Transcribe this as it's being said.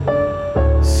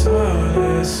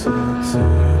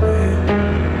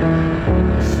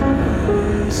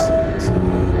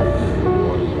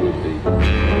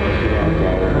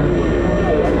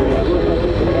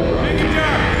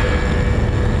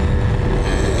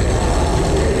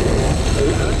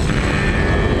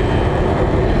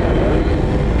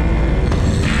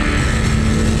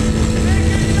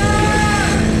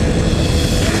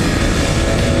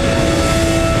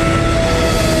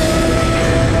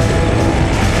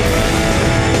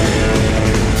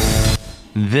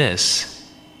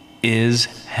This is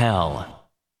hell.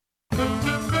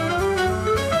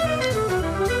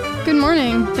 Good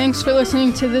morning. Thanks for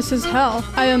listening to This Is Hell.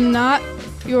 I am not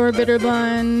your bitter,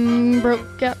 blind,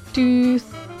 broke, gap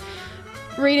tooth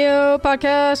radio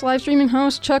podcast live streaming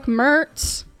host, Chuck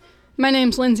Mertz. My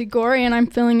name's Lindsay Gorey, and I'm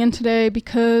filling in today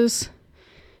because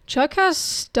Chuck has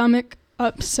stomach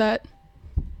upset.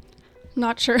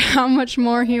 Not sure how much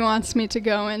more he wants me to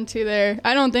go into there.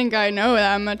 I don't think I know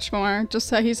that much more, just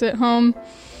that he's at home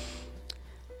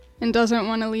and doesn't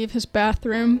want to leave his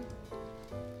bathroom.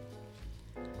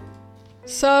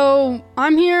 So,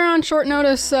 I'm here on short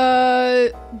notice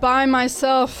by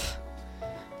myself.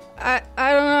 I don't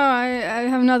know, I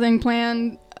have nothing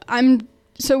planned.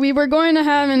 So we were going to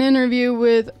have an interview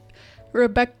with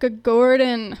Rebecca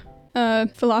Gordon, a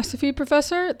philosophy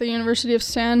professor at the University of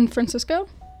San Francisco.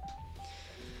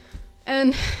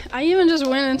 And I even just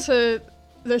went into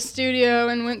the studio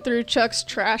and went through Chuck's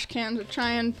trash can to try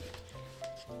and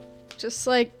just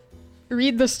like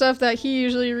read the stuff that he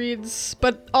usually reads,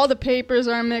 but all the papers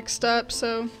are mixed up,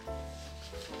 so.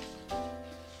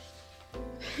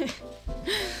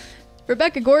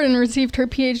 Rebecca Gordon received her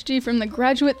PhD from the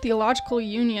Graduate Theological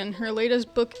Union. Her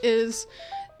latest book is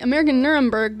American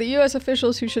Nuremberg, the U.S.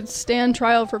 Officials Who Should Stand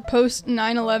Trial for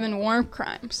Post-9/11 War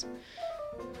Crimes.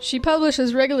 She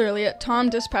publishes regularly at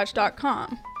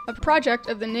TomDispatch.com, a project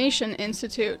of the Nation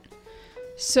Institute.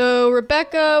 So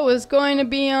Rebecca was going to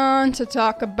be on to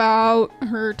talk about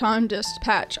her Tom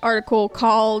Dispatch article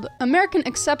called American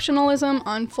Exceptionalism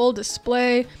on Full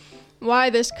Display, Why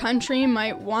This Country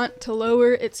Might Want to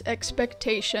Lower Its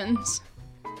Expectations.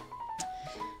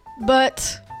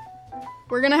 But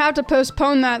we're going to have to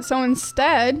postpone that, so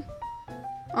instead,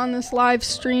 on this live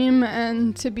stream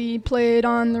and to be played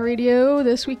on the radio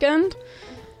this weekend,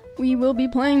 we will be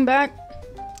playing back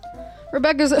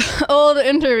Rebecca's old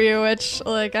interview, which,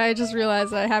 I just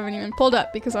realized I haven't even pulled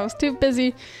up because I was too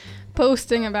busy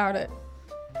posting about it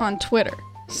on Twitter.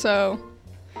 So,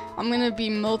 I'm gonna be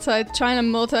trying to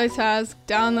multitask,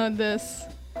 download this,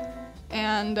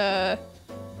 and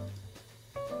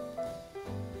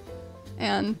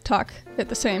talk at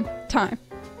the same time.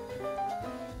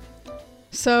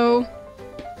 So,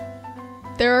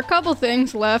 there are a couple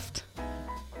things left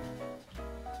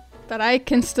that I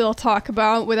can still talk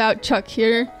about without Chuck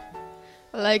here,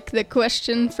 like the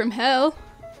question from hell.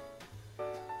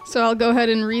 So I'll go ahead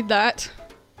and read that.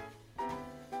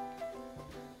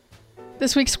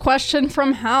 This week's question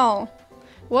from hell.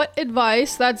 What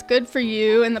advice that's good for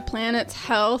you and the planet's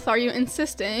health are you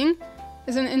insisting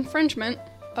is an infringement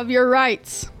of your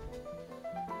rights?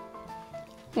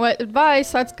 What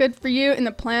advice that's good for you and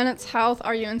the planet's health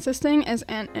are you insisting is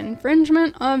an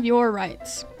infringement of your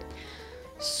rights?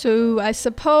 So I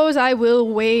suppose I will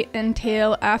wait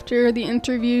until after the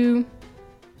interview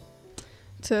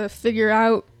to figure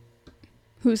out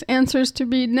whose answers to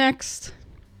read next.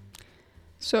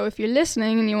 So if you're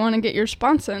listening and you want to get your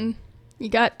response in, you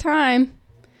got time.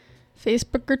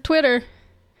 Facebook or Twitter.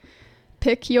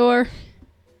 Pick your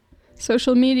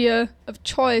social media of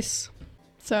choice.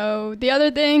 So the other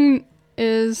thing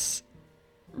is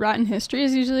Rotten History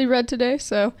is usually read today,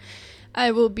 so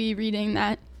I will be reading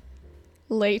that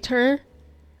later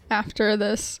after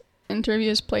this interview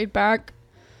is played back,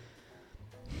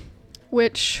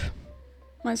 which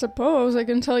I suppose I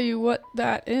can tell you what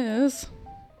that is.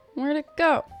 Where'd it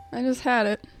go? I just had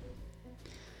it.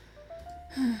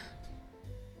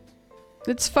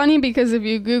 It's funny because if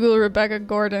you Google Rebecca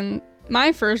Gordon,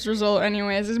 my first result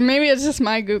anyways is maybe it's just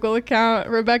my Google account,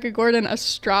 Rebecca Gordon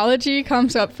astrology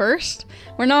comes up first.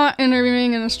 We're not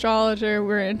interviewing an astrologer,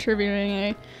 we're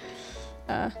interviewing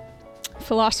a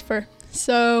philosopher.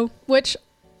 So, which,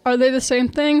 are they the same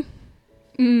thing?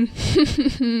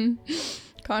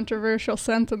 Controversial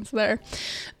sentence there.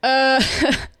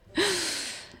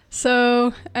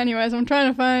 So, anyways, I'm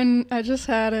trying to find, I just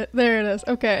had it. There it is.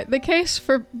 Okay, the case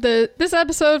for this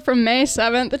episode from May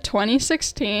 7th,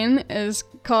 2016 is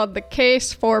called The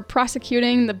Case for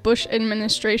Prosecuting the Bush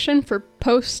Administration for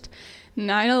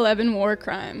Post-9/11 War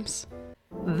Crimes.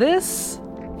 This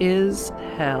is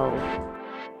hell.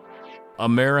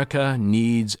 America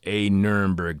needs a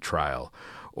Nuremberg trial,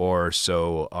 or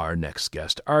so our next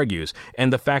guest argues.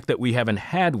 And the fact that we haven't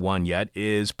had one yet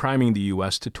is priming the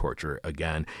U.S. to torture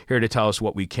again. Here to tell us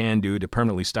what we can do to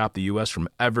permanently stop the U.S. from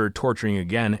ever torturing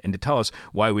again, and to tell us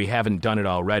why we haven't done it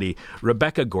already,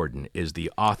 Rebecca Gordon is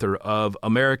the author of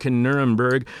American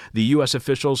Nuremberg, the U.S.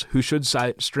 Officials Who Should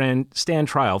Stand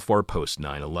Trial for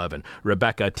Post-9/11.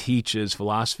 Rebecca teaches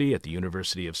philosophy at the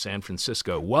University of San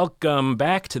Francisco. Welcome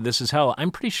back to This Is Hell.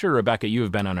 I'm pretty sure, Rebecca, you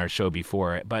have been on our show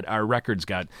before, but our records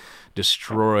got got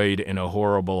destroyed in a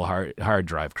horrible hard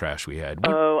drive crash we had.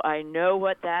 Oh, I know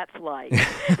what that's like.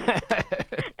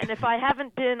 And if I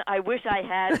haven't been, I wish I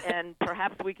had, and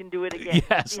perhaps we can do it again.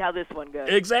 Yes. See how this one goes.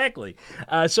 Exactly.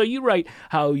 So you write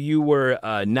how you were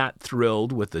not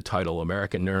thrilled with the title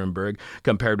American Nuremberg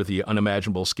compared with the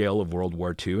unimaginable scale of World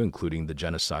War II, including the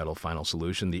genocidal final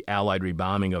solution, the Allied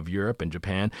rebombing of Europe and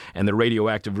Japan, and the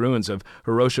radioactive ruins of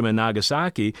Hiroshima and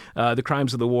Nagasaki. The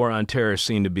crimes of the war on terror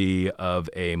seem to be of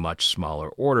a much smaller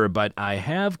order. But I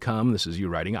have come, this is you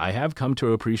writing, I have come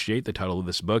to appreciate the title of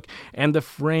this book and the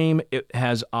frame it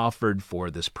has offered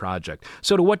for this project.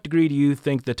 So to what degree do you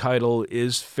think the title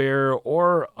is fair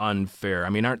or unfair? I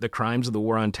mean, aren't the crimes of the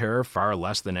war on terror far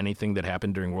less than anything that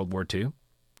happened during World War II?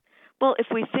 Well, if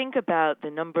we think about the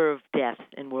number of deaths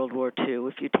in World War II,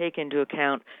 if you take into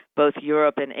account both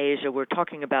Europe and Asia, we're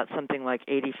talking about something like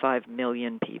 85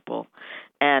 million people,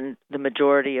 and the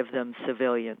majority of them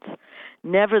civilians.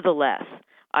 Nevertheless,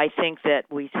 I think that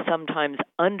we sometimes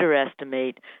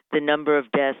underestimate the number of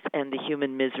deaths and the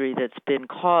human misery that's been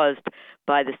caused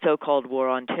by the so-called war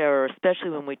on terror, especially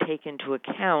when we take into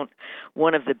account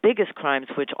one of the biggest crimes,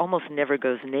 which almost never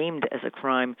goes named as a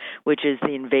crime, which is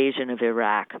the invasion of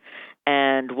Iraq.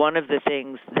 And one of the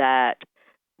things that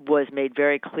was made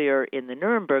very clear in the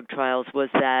Nuremberg trials was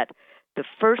that the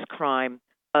first crime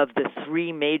of the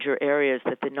three major areas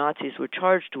that the Nazis were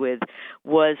charged with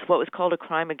was what was called a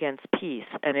crime against peace,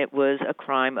 and it was a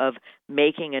crime of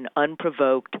making an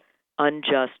unprovoked,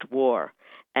 unjust war.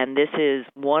 And this is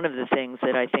one of the things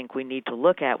that I think we need to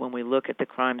look at when we look at the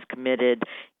crimes committed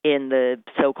in the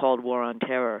so-called war on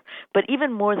terror. But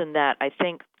even more than that, I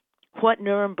think what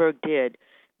Nuremberg did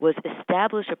was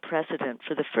establish a precedent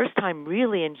for the first time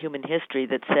really in human history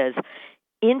that says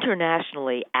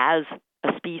internationally, as a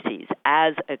species,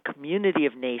 as a community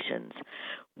of nations,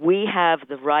 we have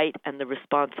the right and the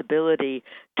responsibility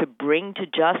to bring to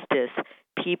justice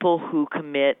people who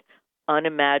commit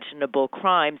unimaginable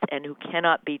crimes and who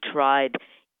cannot be tried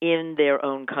in their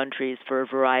own countries for a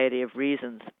variety of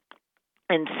reasons.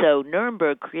 And so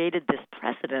Nuremberg created this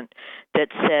precedent that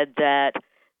said that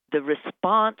the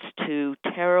response to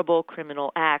terrible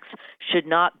criminal acts should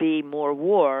not be more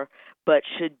war, but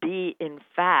should be, in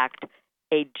fact,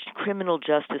 a criminal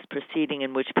justice proceeding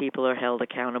in which people are held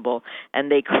accountable.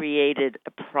 And they created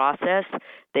a process.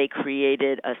 They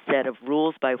created a set of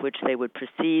rules by which they would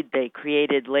proceed. They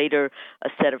created later a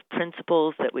set of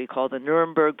principles that we call the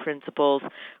Nuremberg Principles,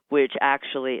 which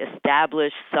actually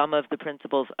established some of the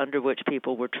principles under which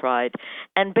people were tried.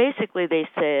 And basically they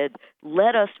said,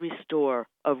 let us restore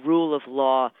a rule of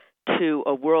law to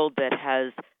a world that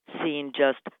has seen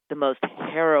just the most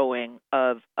harrowing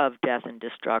of death and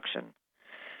destruction.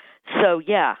 So,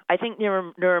 yeah, I think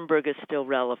Nuremberg is still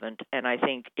relevant, and I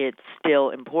think it's still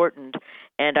important.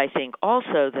 And I think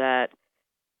also that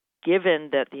given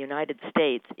that the United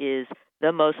States is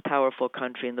the most powerful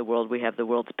country in the world, we have the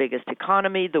world's biggest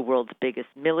economy, the world's biggest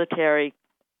military.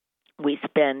 We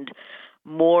spend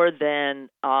more than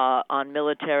on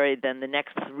military than the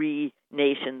next three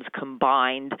nations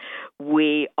combined.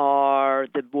 We have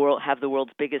the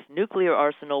world's biggest nuclear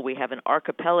arsenal. We have an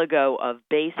archipelago of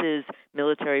bases,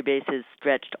 military bases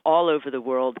stretched all over the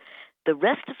world. The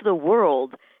rest of the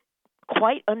world,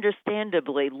 quite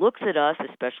understandably, looks at us,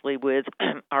 especially with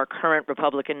our current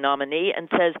Republican nominee, and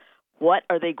says, what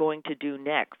are they going to do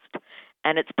next?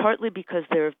 And it's partly because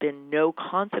there have been no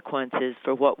consequences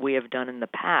for what we have done in the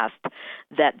past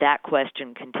that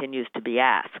question continues to be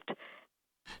asked.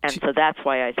 And so that's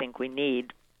why I think we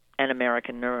need an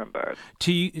American Nuremberg.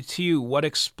 To you, what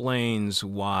explains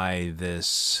why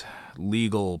this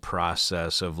legal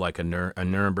process of like a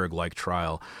Nuremberg-like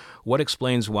trial, what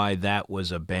explains why that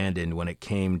was abandoned when it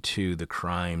came to the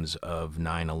crimes of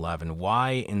 9/11?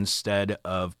 Why, instead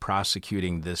of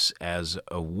prosecuting this as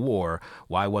a war,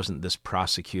 why wasn't this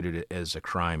prosecuted as a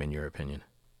crime, in your opinion?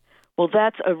 Well,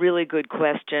 that's a really good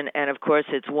question, and of course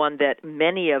it's one that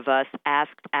many of us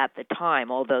asked at the time,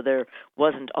 although there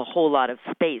wasn't a whole lot of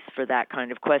space for that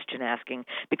kind of question asking,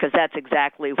 because that's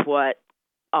exactly what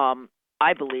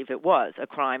I believe it was, a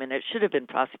crime, and it should have been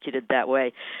prosecuted that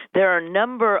way. There are a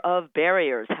number of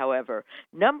barriers, however.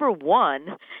 Number one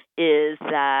is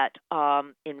that,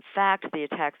 in fact, the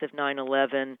attacks of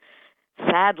 9/11,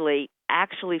 sadly,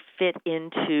 actually fit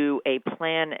into a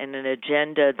plan and an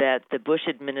agenda that the Bush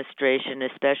administration,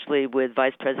 especially with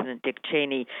Vice President Dick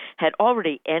Cheney, had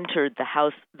already entered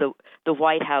the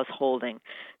White House holding.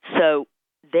 So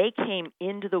they came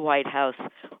into the White House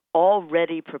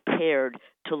already prepared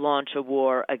to launch a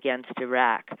war against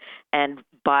Iraq. And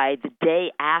by the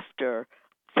day after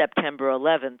September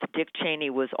 11th, Dick Cheney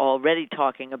was already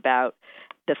talking about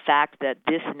the fact that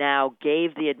this now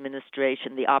gave the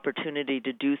administration the opportunity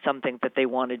to do something that they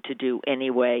wanted to do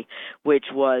anyway, which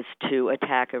was to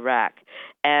attack Iraq.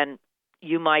 And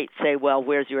you might say, well,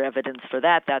 where's your evidence for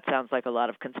that? That sounds like a lot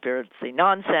of conspiracy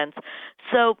nonsense.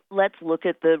 So let's look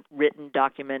at the written,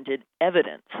 documented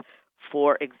evidence.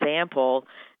 For example,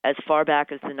 as far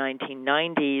back as the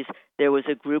 1990s, there was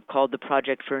a group called the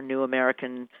Project for a New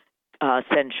American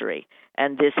Century,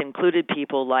 and this included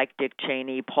people like Dick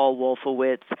Cheney, Paul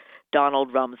Wolfowitz,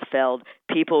 Donald Rumsfeld,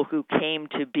 people who came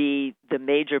to be the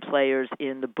major players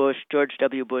in the George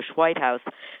W. Bush White House.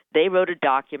 They wrote a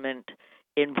document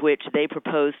in which they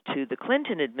proposed to the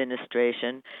Clinton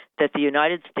administration that the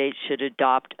United States should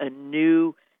adopt a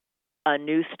new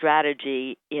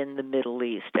strategy in the Middle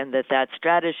East, and that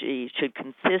strategy should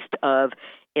consist of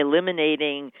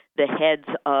eliminating the heads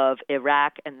of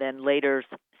Iraq and then later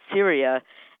Syria,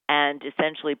 and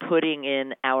essentially putting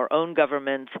in our own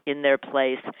governments in their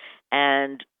place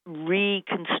and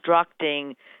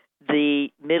reconstructing the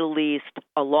Middle East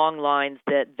along lines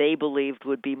that they believed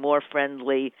would be more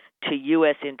friendly to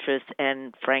U.S. interests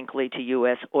and, frankly, to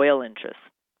U.S. oil interests.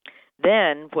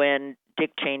 Then, when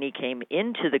Dick Cheney came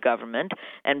into the government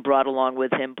and brought along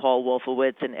with him Paul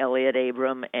Wolfowitz and Elliott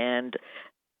Abram and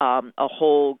a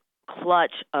whole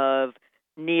clutch of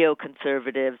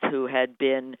neoconservatives who had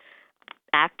been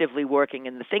actively working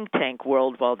in the think tank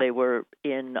world while they were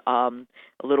in a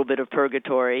little bit of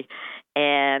purgatory.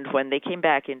 And when they came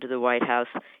back into the White House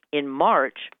in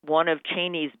March, one of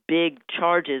Cheney's big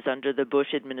charges under the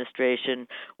Bush administration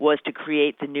was to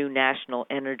create the new National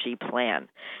Energy Plan.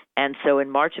 And so in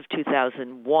March of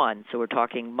 2001, so we're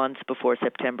talking months before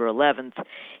September 11th,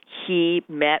 he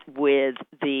met with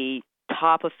the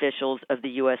top officials of the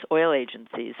U.S. oil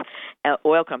agencies,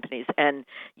 oil companies. And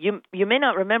you may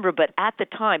not remember, but at the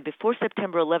time, before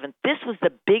September 11th, this was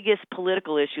the biggest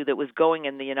political issue that was going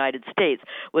in the United States,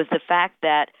 was the fact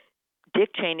that Dick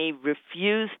Cheney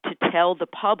refused to tell the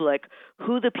public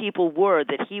who the people were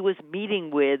that he was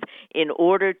meeting with in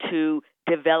order to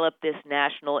develop this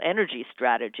national energy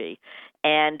strategy.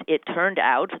 And it turned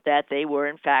out that they were,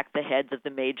 in fact, the heads of the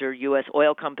major U.S.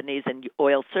 oil companies and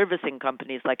oil servicing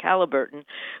companies like Halliburton,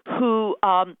 who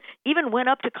even went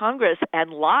up to Congress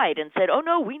and lied and said, oh,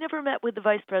 no, we never met with the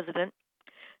vice president.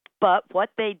 But what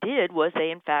they did was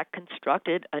they, in fact,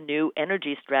 constructed a new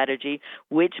energy strategy,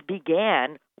 which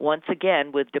began, once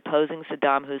again, with deposing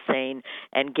Saddam Hussein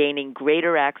and gaining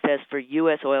greater access for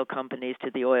U.S. oil companies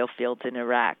to the oil fields in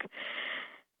Iraq.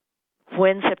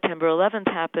 When September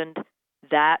 11th happened,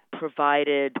 that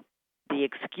provided the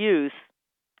excuse,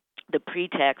 the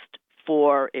pretext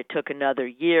for it took another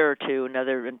year or two,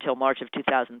 until March of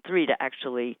 2003 to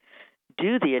actually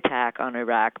do the attack on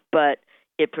Iraq, but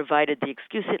it provided the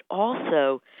excuse. It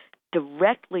also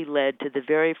directly led to the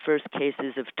very first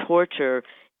cases of torture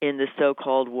in the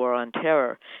so-called War on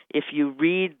Terror. If you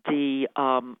read the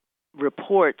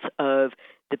reports of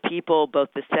the people, both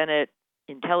the Senate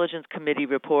Intelligence Committee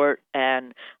report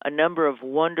and a number of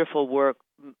wonderful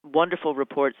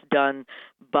reports done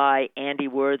by Andy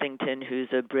Worthington, who's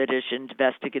a British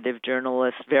investigative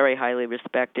journalist, very highly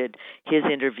respected, his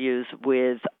interviews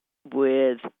with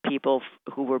people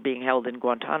who were being held in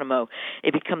Guantanamo,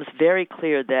 it becomes very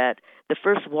clear that the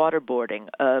first waterboarding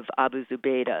of Abu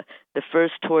Zubaydah, the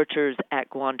first tortures at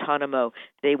Guantanamo,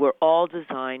 they were all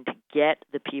designed to get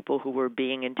the people who were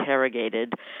being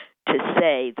interrogated to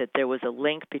say that there was a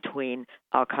link between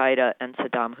al-Qaeda and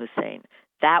Saddam Hussein.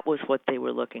 That was what they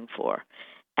were looking for.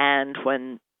 And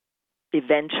when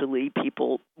eventually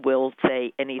people will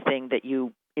say anything that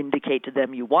you indicate to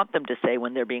them you want them to say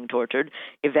when they're being tortured,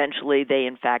 eventually they,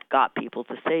 in fact, got people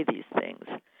to say these things.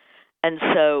 And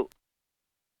so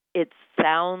it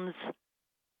sounds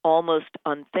almost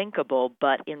unthinkable,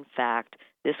 but in fact,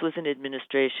 this was an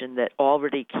administration that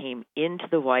already came into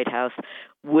the White House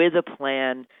with a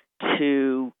plan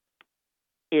to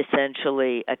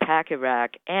essentially attack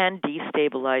Iraq and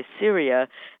destabilize Syria.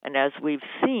 And as we've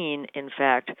seen, in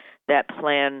fact, that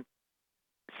plan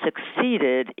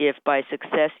succeeded, if by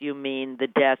success you mean the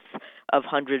deaths of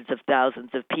hundreds of thousands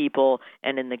of people,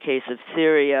 and in the case of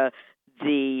Syria,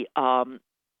 the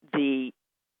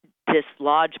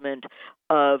dislodgement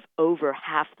of over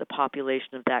half the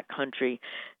population of that country.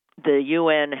 The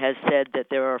UN has said that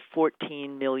there are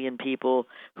 14 million people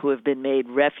who have been made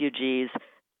refugees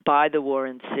by the war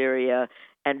in Syria,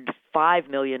 and 5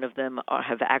 million of them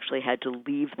have actually had to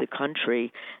leave the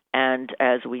country and,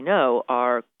 as we know,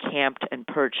 are camped and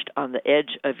perched on the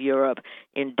edge of Europe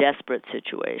in desperate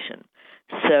situation.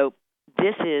 So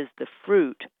this is the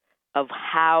fruit of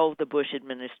how the Bush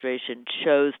administration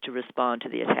chose to respond to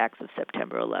the attacks of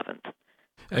September 11th.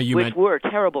 which were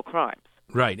terrible crimes.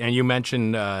 Right, and you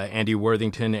mentioned Andy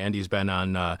Worthington. Andy's been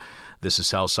on This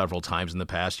Is Hell several times in the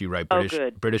past. You write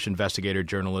British investigative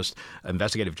journalist.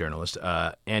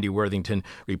 Andy Worthington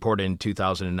reported in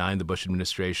 2009 the Bush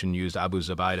administration used Abu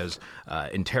Zubaydah's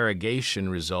interrogation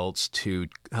results to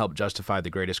help justify the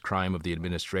greatest crime of the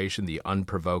administration, the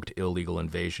unprovoked illegal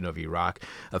invasion of Iraq.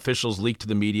 Officials leaked to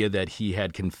the media that he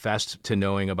had confessed to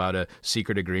knowing about a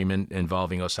secret agreement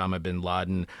involving Osama bin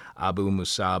Laden, Abu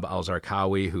Musab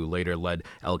al-Zarqawi, who later led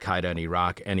al-Qaeda in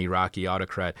Iraq, and Iraqi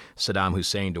autocrat Saddam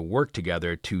Hussein to work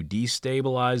together to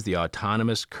destabilize the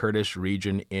autonomous Kurdish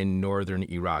region in northern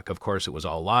Iraq. Of course, it was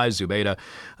all lies. Zubaydah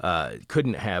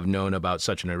couldn't have known about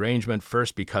such an arrangement,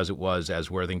 first because it was, as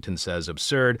Worthington says,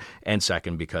 absurd, and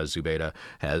second because Zubaydah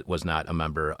was not a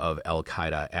member of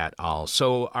al-Qaeda at all.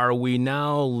 So are we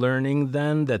now learning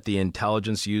then that the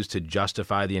intelligence used to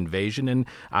justify the invasion and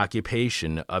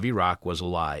occupation of Iraq was a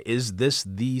lie? Is this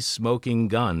the smoking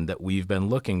gun that we've been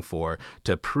looking for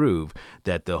to prove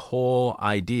that the whole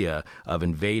idea of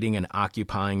invading and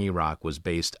occupying Iraq was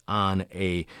based on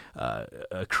a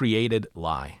created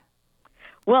lie?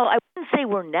 Well, I wouldn't say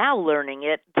we're now learning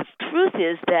it. The truth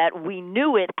is that we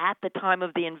knew it at the time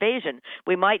of the invasion.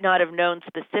 We might not have known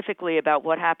specifically about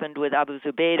what happened with Abu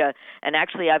Zubaydah. And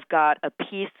actually, I've got a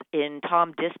piece in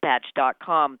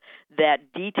TomDispatch.com that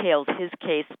details his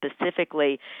case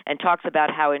specifically and talks about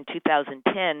how in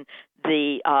 2010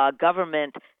 the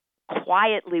government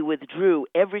quietly withdrew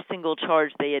every single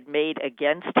charge they had made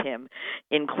against him,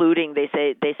 including they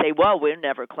say, well, we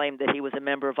never claimed that he was a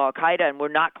member of Al-Qaeda, and we're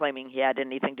not claiming he had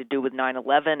anything to do with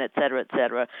 9/11, et cetera, et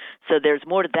cetera. So there's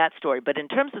more to that story. But in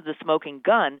terms of the smoking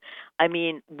gun, I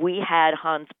mean, we had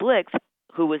Hans Blix,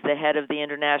 who was the head of the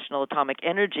International Atomic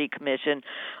Energy Commission,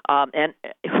 and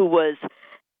who was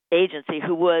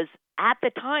at the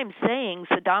time saying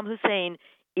Saddam Hussein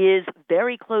is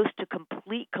very close to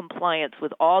complete compliance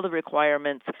with all the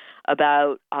requirements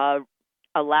about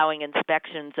allowing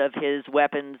inspections of his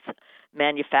weapons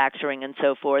manufacturing and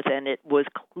so forth. And it was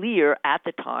clear at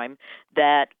the time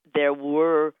that there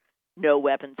were no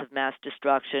weapons of mass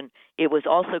destruction. It was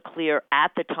also clear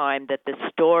at the time that the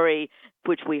story,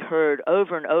 which we heard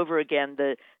over and over again,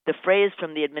 the phrase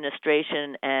from the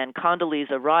administration and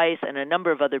Condoleezza Rice and a number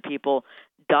of other people,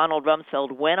 Donald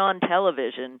Rumsfeld went on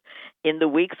television in the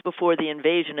weeks before the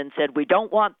invasion and said, we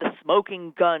don't want the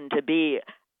smoking gun to be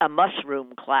a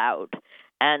mushroom cloud.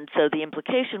 And so the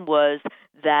implication was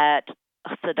that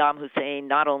Saddam Hussein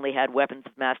not only had weapons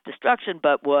of mass destruction,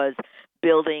 but was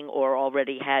building or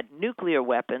already had nuclear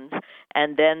weapons.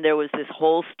 And then there was this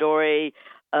whole story,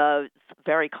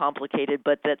 very complicated,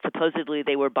 but that supposedly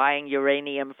they were buying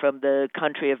uranium from the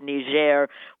country of Niger,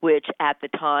 which at the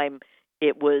time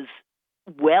it was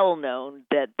well known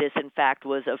that this in fact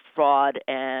was a fraud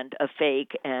and a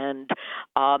fake. And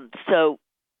so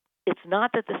it's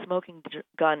not that the smoking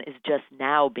gun is just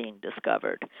now being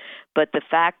discovered, but the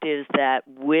fact is that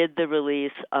with the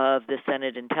release of the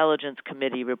Senate Intelligence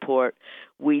Committee report,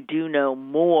 we do know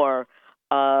more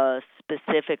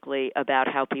specifically about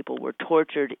how people were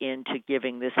tortured into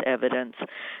giving this evidence.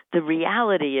 The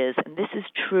reality is, and this is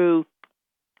true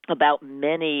about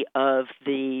many of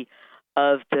the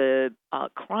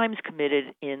crimes committed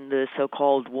in the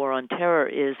so-called War on Terror,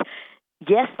 is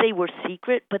yes, they were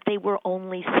secret, but they were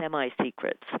only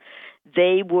semi-secrets.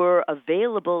 They were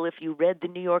available if you read the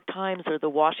New York Times or the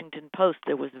Washington Post.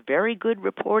 There was very good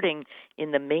reporting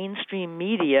in the mainstream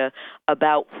media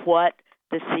about what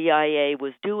the CIA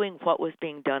was doing, what was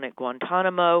being done at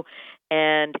Guantanamo,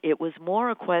 and it was more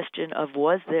a question of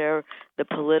was there the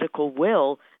political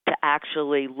will to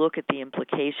actually look at the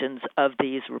implications of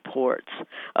these reports,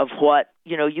 of what,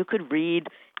 you could read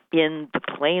in the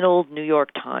plain old New York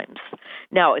Times.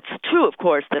 Now, it's true, of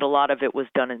course, that a lot of it was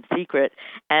done in secret,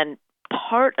 and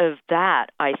part of that,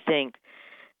 I think,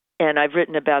 and I've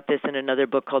written about this in another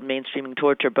book called Mainstreaming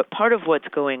Torture, but part of what's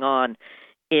going on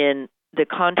in the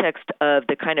context of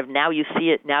the kind of now you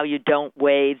see it, now you don't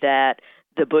way that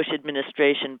the Bush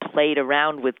administration played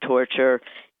around with torture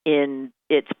in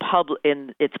its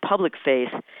public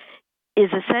face is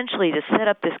essentially to set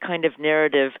up this kind of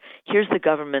narrative. Here's the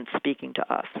government speaking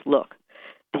to us. Look,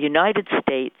 the United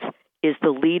States is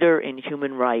the leader in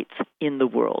human rights in the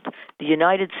world. The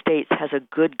United States has a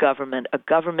good government, a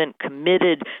government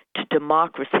committed to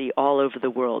democracy all over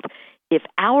the world. If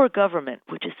our government,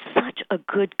 which is such a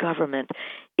good government,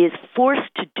 is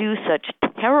forced to do such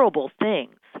terrible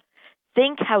things,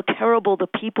 think how terrible the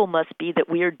people must be that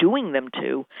we are doing them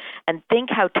to, and think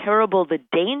how terrible the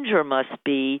danger must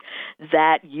be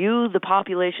that you, the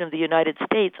population of the United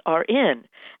States, are in.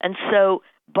 And so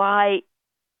by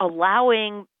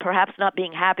allowing, perhaps not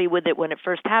being happy with it when it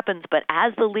first happens, but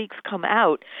as the leaks come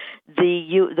out,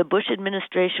 the Bush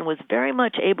administration was very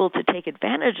much able to take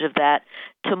advantage of that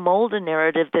to mold a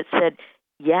narrative that said,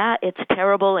 yeah, it's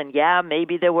terrible, and yeah,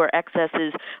 maybe there were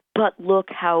excesses, but look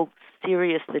how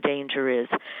serious the danger is.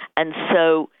 And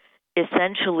so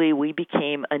essentially we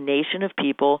became a nation of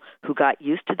people who got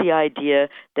used to the idea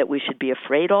that we should be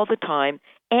afraid all the time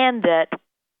and that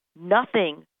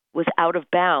nothing was out of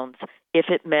bounds if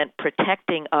it meant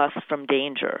protecting us from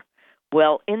danger.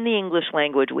 Well, in the English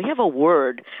language, we have a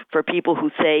word for people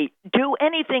who say, do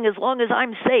anything as long as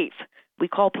I'm safe. We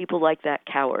call people like that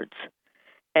cowards.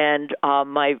 And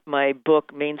my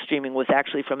book, Mainstreaming, was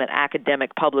actually from an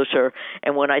academic publisher.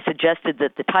 And when I suggested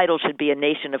that the title should be A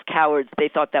Nation of Cowards, they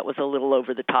thought that was a little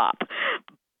over the top.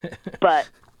 But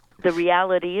the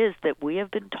reality is that we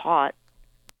have been taught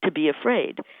to be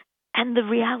afraid. And the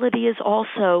reality is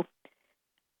also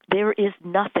there is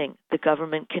nothing the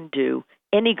government can do,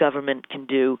 any government can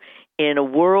do, in a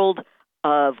world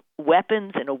of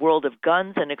weapons, in a world of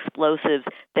guns and explosives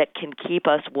that can keep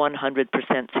us 100%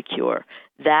 secure.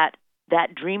 That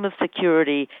dream of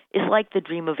security is like the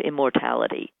dream of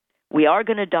immortality. We are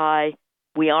going to die.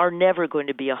 We are never going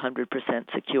to be 100%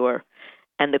 secure.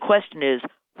 And the question is,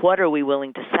 what are we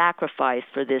willing to sacrifice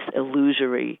for this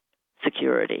illusory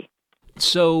security?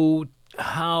 So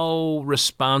how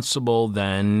responsible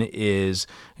then is,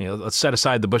 let's set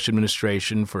aside the Bush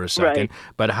administration for a second, right,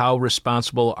 but how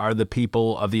responsible are the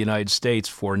people of the United States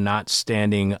for not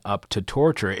standing up to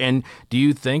torture? And do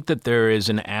you think that there is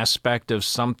an aspect of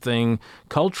something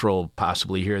cultural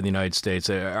possibly here in the United States,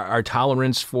 our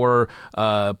tolerance for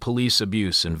police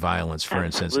abuse and violence, for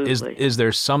Absolutely. instance? Is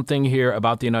there something here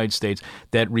about the United States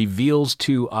that reveals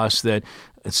to us that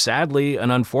sadly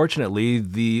and unfortunately,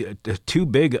 the too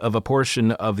big of a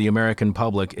portion of the American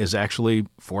public is actually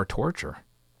for torture?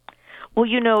 Well,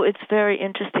 it's very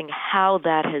interesting how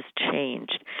that has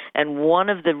changed. And one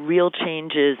of the real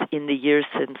changes in the years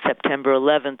since September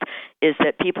 11th is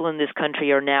that people in this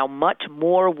country are now much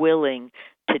more willing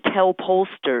to tell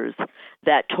pollsters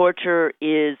that torture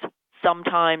is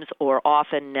sometimes or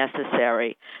often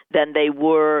necessary than they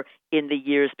were in the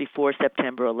years before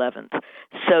September 11th.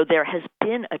 So there has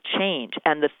been a change.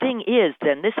 And the thing is,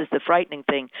 then this is the frightening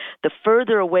thing, the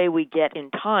further away we get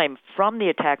in time from the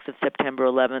attacks of September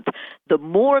 11th, the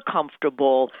more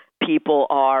comfortable people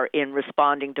are in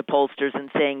responding to pollsters and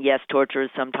saying, yes, torture is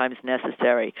sometimes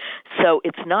necessary. So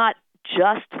it's not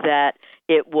just that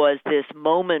it was this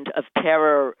moment of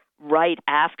terror right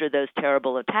after those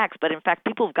terrible attacks, but in fact,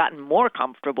 people have gotten more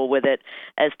comfortable with it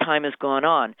as time has gone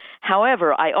on.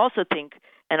 However, I also think,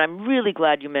 and I'm really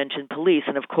glad you mentioned police,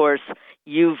 and of course,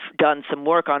 you've done some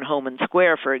work on Homan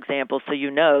Square, for example, so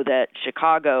you know that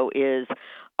Chicago is,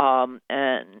 and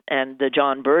the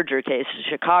John Berger case,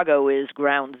 Chicago is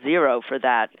ground zero for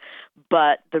that.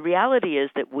 But the reality is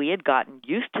that we had gotten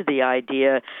used to the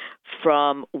idea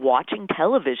from watching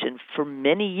television for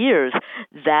many years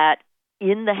that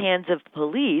in the hands of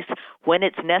police, when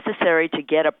it's necessary to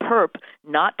get a perp,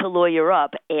 not to lawyer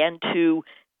up, and to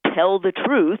tell the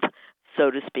truth, so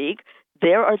to speak,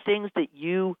 there are things that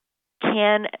you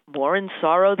can, more in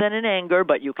sorrow than in anger,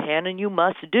 but you can and you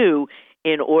must do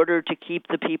in order to keep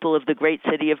the people of the great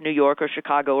city of New York or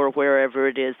Chicago or wherever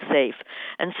it is safe.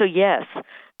 And so, yes.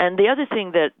 And the other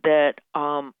thing that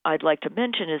I'd like to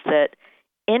mention is that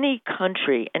any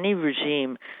country, any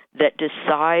regime that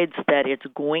decides that it's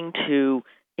going to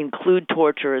include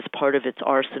torture as part of its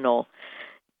arsenal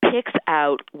picks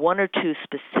out one or two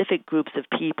specific groups of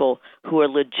people who are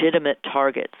legitimate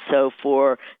targets. So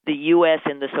for the U.S.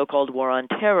 in the so-called war on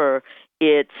terror,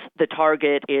 the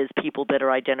target is people that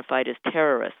are identified as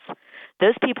terrorists.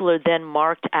 Those people are then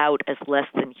marked out as less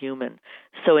than human.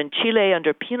 So in Chile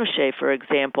under Pinochet, for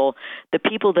example, the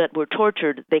people that were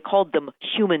tortured, they called them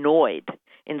humanoid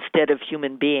instead of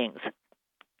human beings.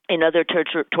 In other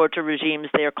torture regimes,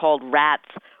 they are called rats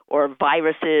or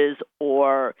viruses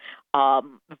or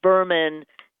vermin,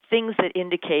 things that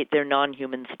indicate their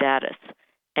non-human status.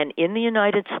 And in the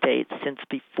United States, since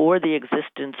before the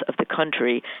existence of the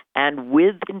country, and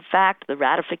with, in fact, the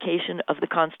ratification of the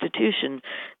Constitution,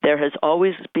 there has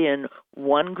always been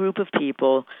one group of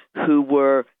people who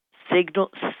were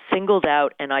singled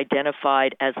out and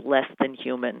identified as less than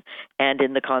human. And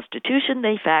in the Constitution,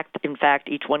 in fact,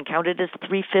 each one counted as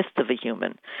 3/5 of a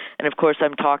human. And of course,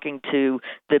 I'm talking to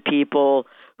the people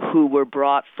who were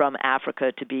brought from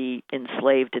Africa to be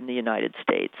enslaved in the United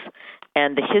States.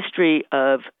 And the history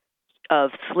of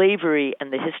slavery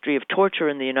and the history of torture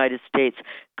in the United States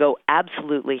go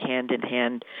absolutely hand in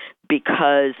hand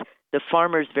because the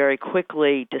farmers very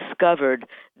quickly discovered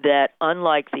that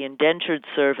unlike the indentured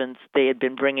servants they had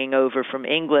been bringing over from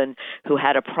England, who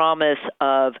had a promise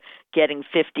of getting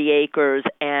 50 acres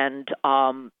and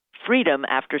freedom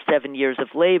after 7 years of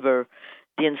labor,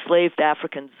 the enslaved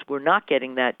Africans were not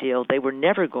getting that deal. They were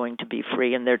never going to be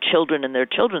free, and their children and their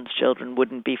children's children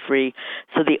wouldn't be free.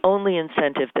 So the only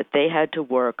incentive that they had to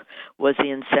work was the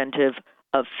incentive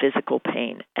of physical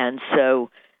pain. And so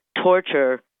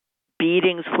torture,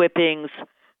 beatings, whippings,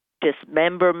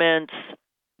 dismemberments,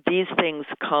 these things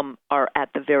are at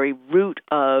the very root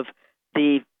of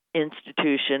the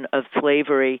institution of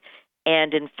slavery.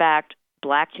 And in fact,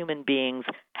 Black human beings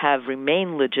have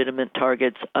remained legitimate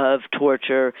targets of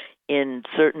torture in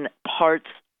certain parts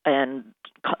and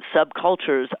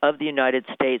subcultures of the United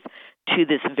States to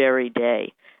this very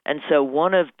day. And so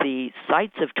one of the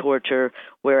sites of torture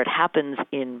where it happens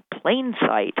in plain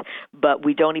sight, but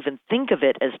we don't even think of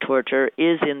it as torture,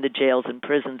 is in the jails and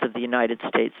prisons of the United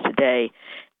States today.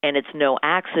 And it's no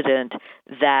accident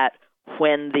that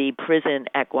when the prison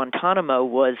at Guantanamo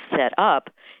was set up,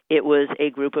 it was a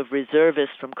group of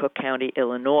reservists from Cook County,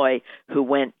 Illinois, who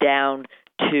went down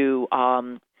to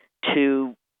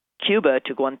Cuba,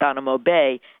 to Guantanamo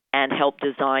Bay, and helped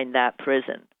design that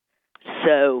prison.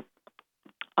 So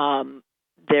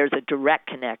there's a direct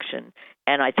connection,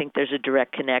 and I think there's a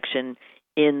direct connection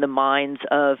in the minds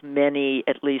of many,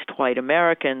 at least white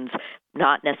Americans,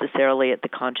 not necessarily at the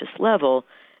conscious level,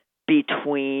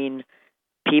 between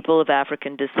people of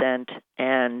African descent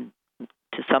and,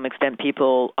 to some extent,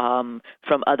 people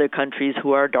from other countries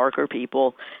who are darker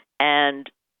people, and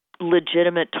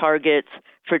legitimate targets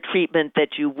for treatment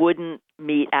that you wouldn't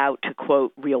mete out to,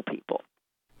 quote, real people.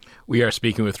 We are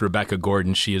speaking with Rebecca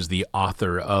Gordon. She is the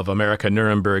author of America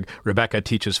Nuremberg. Rebecca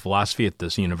teaches philosophy at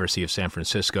the University of San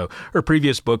Francisco. Her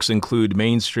previous books include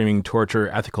Mainstreaming Torture,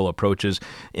 Ethical Approaches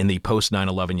in the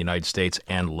Post-9/11 United States,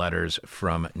 and Letters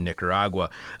from Nicaragua.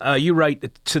 You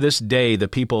write, to this day, the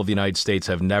people of the United States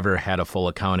have never had a full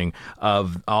accounting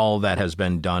of all that has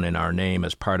been done in our name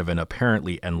as part of an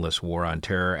apparently endless war on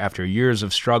terror. After years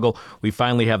of struggle, we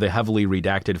finally have the heavily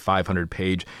redacted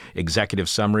 500-page executive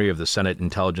summary of the Senate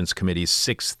Intelligence Committee's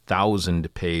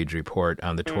 6,000-page report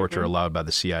on the torture allowed by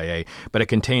the CIA, but it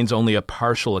contains only a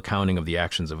partial accounting of the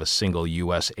actions of a single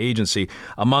U.S. agency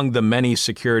among the many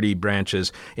security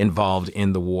branches involved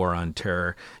in the war on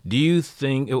terror. Do you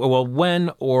think, when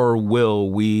or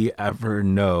will we ever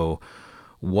know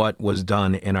what was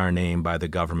done in our name by the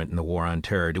government in the war on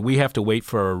terror? Do we have to wait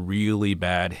for a really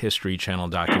bad History Channel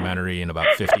documentary in about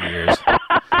 50 years?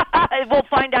 We'll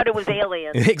find out it was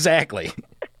aliens. Exactly.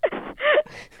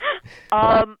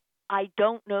 I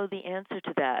don't know the answer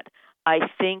to that. I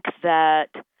think that,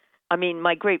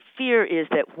 my great fear is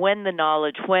that when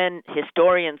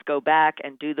historians go back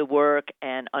and do the work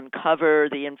and uncover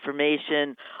the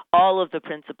information, all of the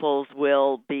principles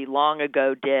will be long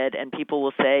ago dead, and people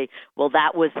will say, well,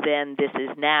 that was then, this is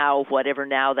now, whatever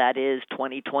now that is,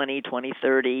 2020,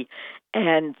 2030,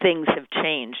 and things have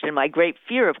changed. And my great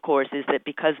fear, of course, is that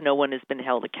because no one has been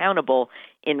held accountable,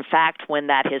 in fact, when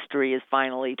that history is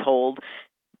finally told,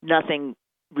 nothing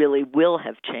really will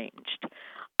have changed.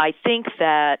 I think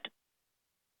that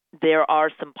there are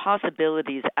some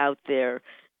possibilities out there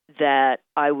that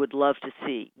I would love to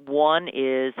see. One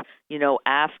is,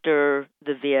 after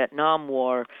the Vietnam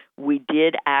War, we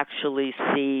did actually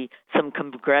see some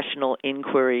congressional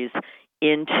inquiries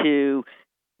into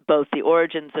both the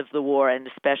origins of the war and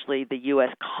especially the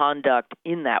U.S. conduct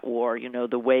in that war,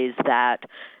 the ways that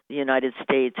the United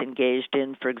States engaged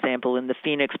in, for example, in the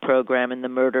Phoenix program, in the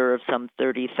murder of some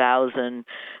 30,000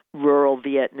 rural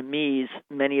Vietnamese,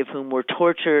 many of whom were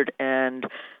tortured and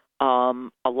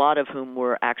a lot of whom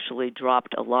were actually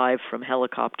dropped alive from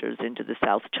helicopters into the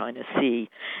South China Sea.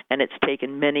 And it's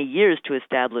taken many years to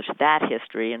establish that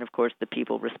history, and of course the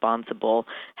people responsible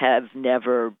have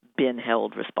never been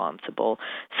held responsible.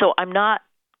 So I'm not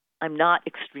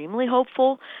extremely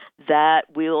hopeful that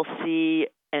we'll see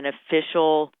an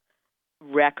official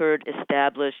record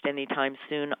established anytime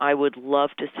soon. I would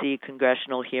love to see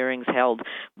congressional hearings held,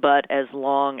 but as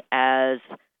long as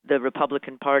the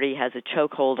Republican Party has a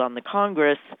chokehold on the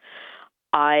Congress,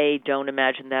 I don't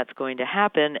imagine that's going to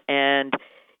happen. And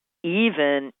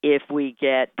even if we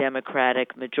get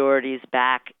Democratic majorities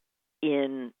back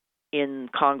in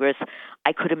Congress,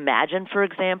 I could imagine, for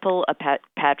example,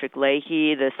 Patrick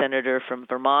Leahy, the senator from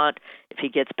Vermont, if he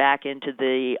gets back into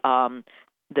the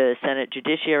the Senate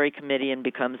Judiciary Committee and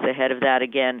becomes the head of that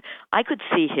again, I could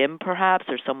see him perhaps,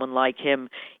 or someone like him,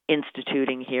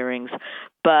 instituting hearings.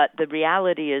 But the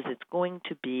reality is it's going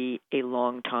to be a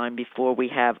long time before we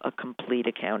have a complete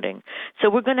accounting. So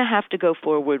we're going to have to go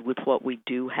forward with what we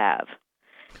do have.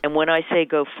 And when I say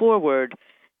go forward,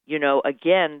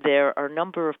 again, there are a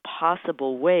number of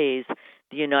possible ways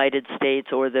the United States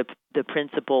or the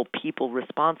principal people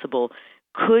responsible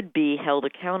could be held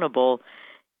accountable.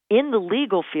 In the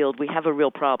legal field, we have a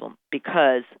real problem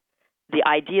because the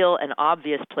ideal and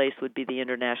obvious place would be the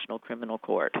International Criminal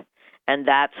Court. And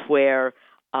that's where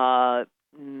a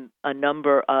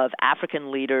number of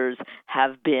African leaders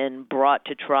have been brought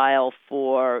to trial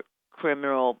for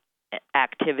criminal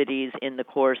activities in the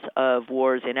course of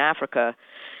wars in Africa.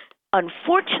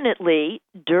 Unfortunately,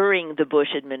 during the Bush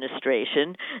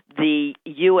administration, the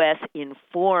U.S.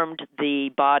 informed the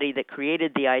body that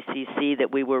created the ICC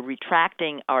that we were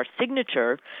retracting our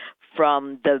signature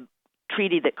from the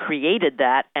treaty that created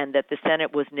that and that the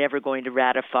Senate was never going to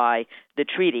ratify the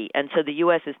treaty. And so the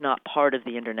U.S. is not part of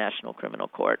the International Criminal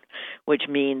Court, which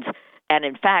means, and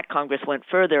in fact, Congress went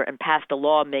further and passed a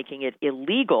law making it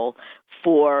illegal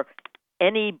for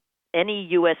any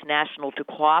U.S. national to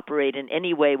cooperate in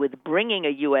any way with bringing a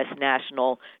U.S.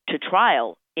 national to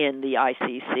trial in the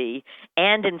ICC,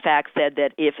 and in fact said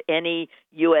that if any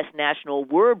U.S. national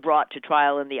were brought to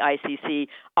trial in the ICC,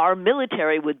 our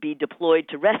military would be deployed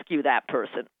to rescue that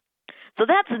person. So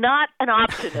that's not an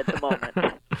option at the moment.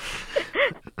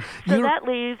 So that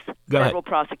leaves federal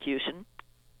prosecution.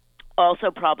 Also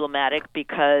problematic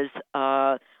because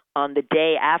on the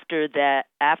day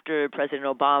after President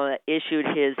Obama issued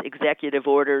his executive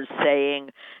orders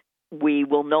saying we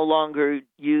will no longer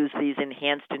use these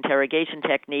enhanced interrogation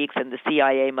techniques and the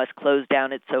CIA must close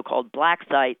down its so-called black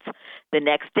sites, the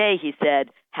next day he said,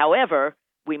 however,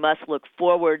 we must look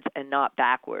forwards and not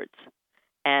backwards.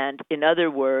 And in other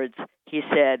words, he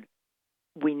said,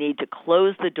 we need to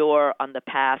close the door on the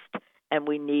past and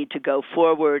we need to go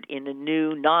forward in a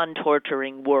new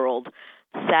non-torturing world.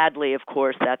 Sadly, of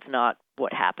course, that's not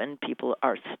what happened. People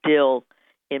are still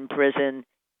in prison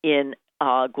in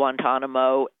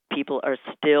Guantanamo. People are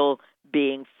still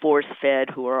being force-fed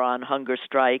who are on hunger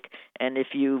strike. And if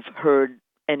you've heard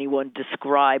anyone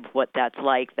describe what that's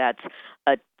like, that's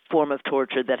a form of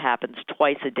torture that happens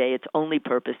twice a day. Its only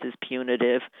purpose is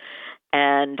punitive.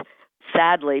 And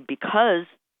sadly, because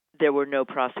there were no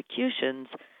prosecutions,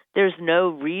 there's no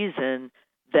reason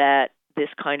that this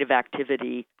kind of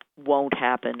activity won't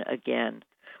happen again.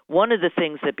 One of the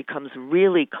things that becomes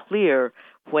really clear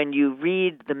when you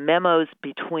read the memos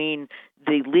between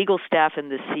the legal staff in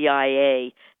the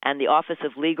CIA and the Office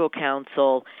of Legal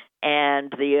Counsel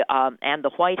and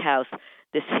the White House,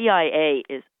 the CIA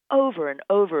is over and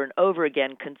over and over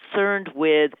again concerned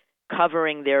with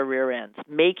covering their rear ends,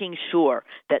 making sure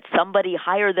that somebody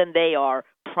higher than they are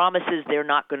promises they're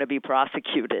not going to be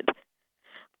prosecuted.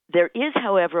 There is,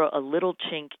 however, a little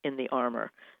chink in the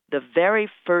armor. The very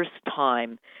first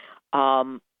time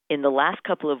in the last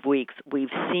couple of weeks, we've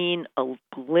seen a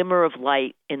glimmer of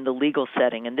light in the legal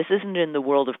setting. And this isn't in the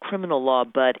world of criminal law,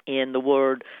 but in the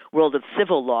world of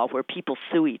civil law, where people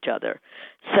sue each other.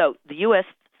 So the U.S.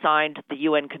 signed the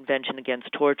UN Convention Against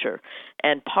Torture.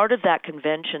 And part of that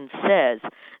convention says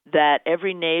that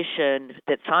every nation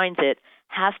that signs it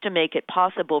has to make it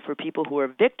possible for people who are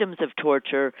victims of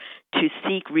torture to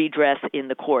seek redress in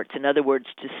the courts. In other words,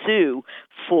 to sue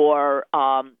for,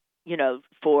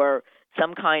 for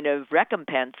some kind of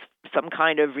recompense, some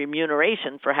kind of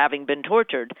remuneration for having been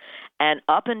tortured. And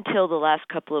up until the last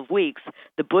couple of weeks,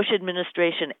 the Bush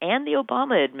administration and the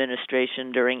Obama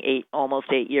administration during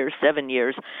 7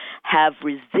 years, have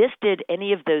resisted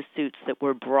any of those suits that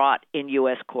were brought in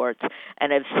U.S. courts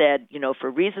and have said, for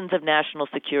reasons of national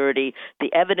security,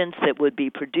 the evidence that would be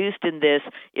produced in this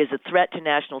is a threat to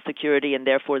national security and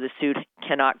therefore the suit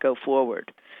cannot go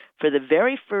forward. For the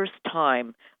very first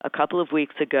time a couple of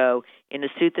weeks ago, in a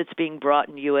suit that's being brought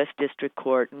in U.S. District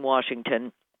Court in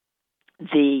Washington,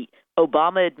 the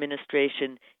Obama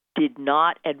administration did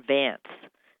not advance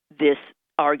this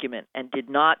argument and did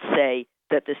not say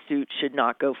that the suit should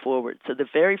not go forward. So the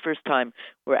very first time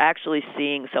we're actually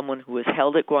seeing someone who was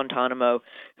held at Guantanamo,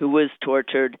 who was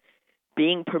tortured,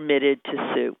 being permitted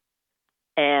to sue.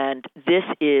 And this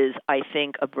is, I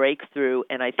think, a breakthrough,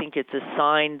 and I think it's a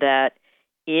sign that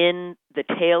in the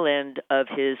tail end of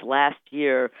his last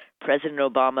year, President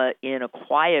Obama, in a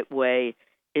quiet way,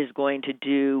 is going to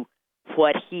do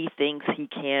what he thinks he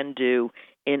can do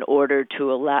in order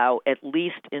to allow, at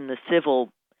least in the civil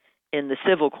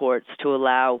courts, to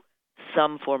allow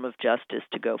some form of justice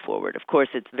to go forward. Of course,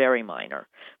 it's very minor,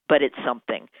 but it's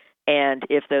something. And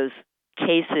if those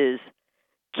cases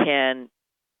can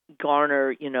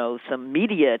garner, some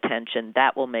media attention,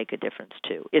 that will make a difference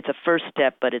too. It's a first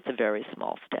step, but it's a very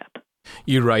small step.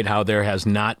 You write how there has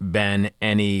not been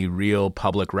any real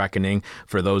public reckoning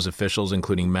for those officials,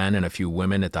 including men and a few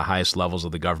women at the highest levels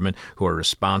of the government, who are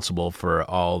responsible for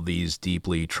all these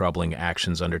deeply troubling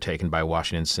actions undertaken by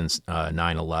Washington since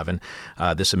 9/11.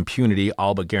 This impunity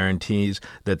all but guarantees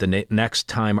that the next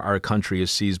time our country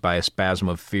is seized by a spasm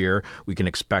of fear, we can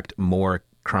expect more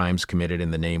crimes committed in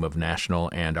the name of national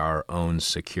and our own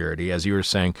security. As you were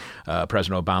saying,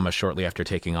 President Obama, shortly after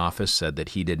taking office, said that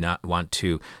he did not want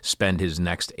to spend his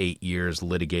next 8 years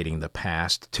litigating the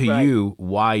past. To you,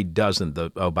 why didn't the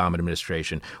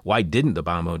Obama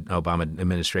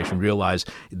administration realize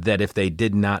that if they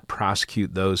did not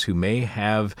prosecute those who may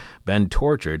have been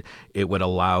tortured, it would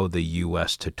allow the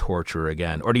U.S. to torture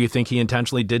again? Or do you think he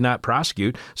intentionally did not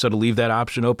prosecute, so to leave that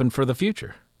option open for the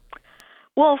future?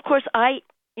 Well, of course,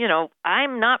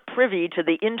 I'm not privy to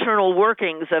the internal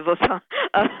workings of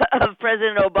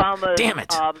President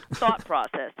Obama's thought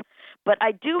process. But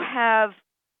I do have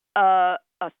a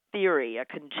theory, a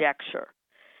conjecture.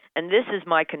 And this is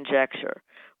my conjecture,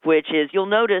 which is you'll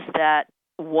notice that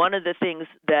one of the things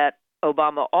that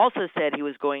Obama also said he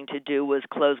was going to do was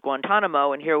close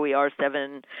Guantanamo, and here we are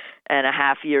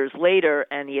 7.5 years later,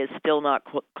 and he has still not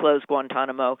closed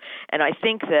Guantanamo. And I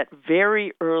think that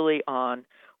very early on,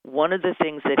 one of the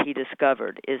things that he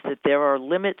discovered is that there are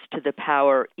limits to the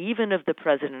power even of the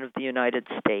President of the United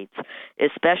States,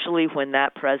 especially when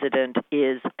that president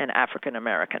is an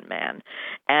African-American man.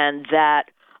 And that,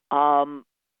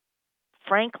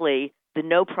 frankly, the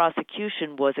no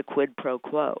prosecution was a quid pro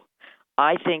quo.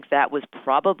 I think that was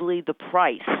probably the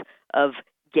price of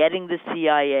getting the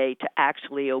CIA to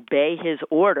actually obey his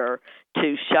order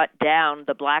to shut down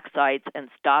the black sites and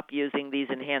stop using these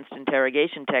enhanced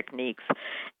interrogation techniques,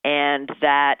 and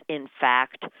that, in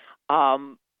fact, the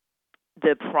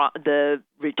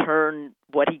return,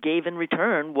 what he gave in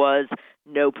return was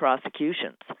no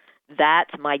prosecutions.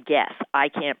 That's my guess. I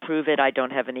can't prove it. I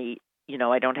don't have any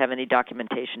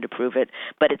documentation to prove it,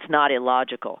 but it's not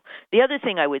illogical. The other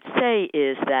thing I would say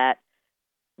is that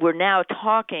we're now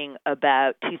talking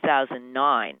about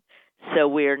 2009, so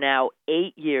we're now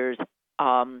 8 years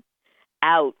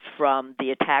out from the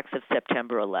attacks of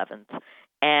September 11th.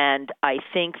 And I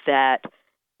think that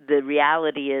the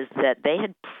reality is that they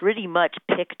had pretty much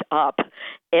picked up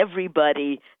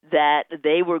everybody that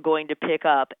they were going to pick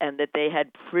up, and that they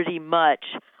had pretty much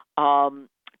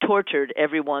tortured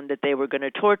everyone that they were going to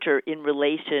torture in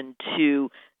relation to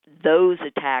those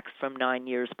attacks from 9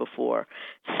 years before.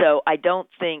 So I don't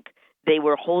think they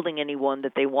were holding anyone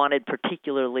that they wanted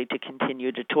particularly to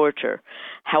continue to torture.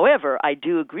 However, I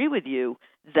do agree with you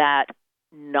that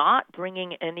not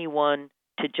bringing anyone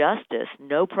to justice,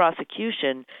 no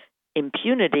prosecution,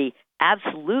 impunity,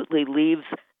 absolutely leaves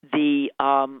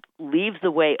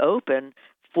the way open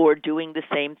for doing the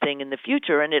same thing in the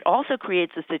future. And it also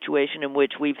creates a situation in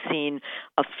which we've seen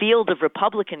a field of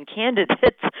Republican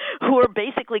candidates who are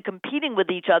basically competing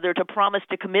with each other to promise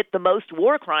to commit the most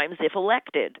war crimes if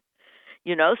elected.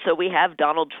 So we have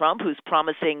Donald Trump, who's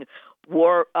promising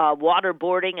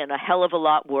waterboarding and a hell of a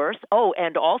lot worse. Oh,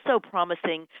 and also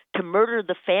promising to murder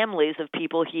the families of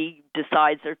people he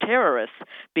decides are terrorists,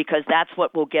 because that's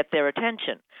what will get their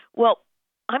attention. Well,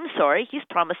 I'm sorry, he's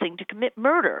promising to commit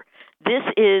murder. This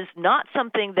is not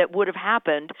something that would have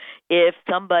happened if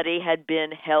somebody had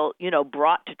been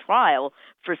brought to trial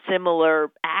for similar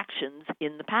actions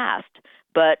in the past.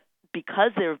 But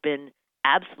because there have been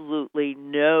absolutely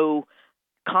no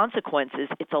consequences,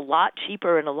 it's a lot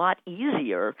cheaper and a lot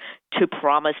easier to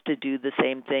promise to do the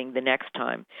same thing the next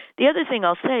time. The other thing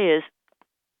I'll say is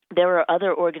there are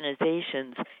other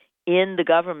organizations in the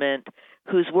government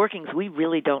whose workings we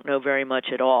really don't know very much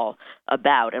at all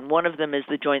about. And one of them is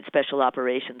the Joint Special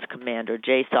Operations Command, or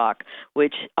JSOC,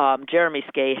 which Jeremy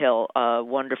Scahill, a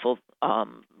wonderful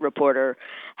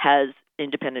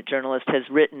independent journalist, has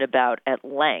written about at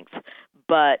length.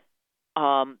 But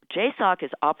JSOC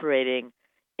is operating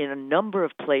in a number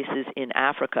of places in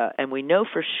Africa, and we know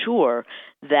for sure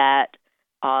that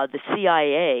the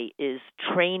CIA is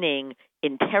training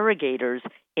interrogators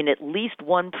in at least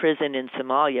one prison in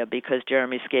Somalia, because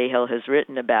Jeremy Scahill has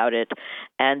written about it.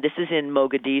 And this is in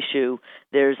Mogadishu.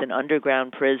 There's an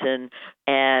underground prison,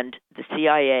 and the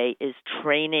CIA is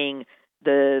training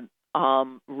the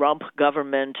rump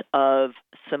government of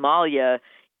Somalia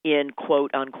in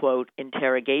quote-unquote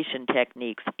interrogation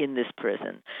techniques in this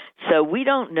prison. So we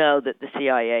don't know that the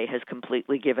CIA has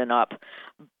completely given up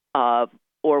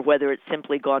or whether it's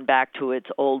simply gone back to its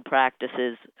old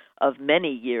practices of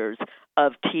many years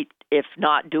of, if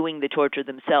not doing the torture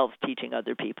themselves, teaching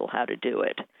other people how to do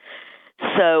it.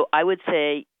 So I would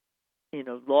say,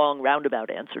 long roundabout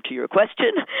answer to your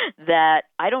question, that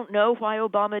I don't know why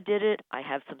Obama did it. I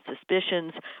have some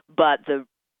suspicions, but the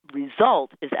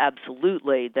result is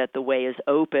absolutely that the way is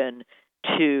open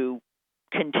to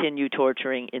continue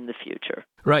torturing in the future.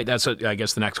 Right. I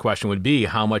guess the next question would be,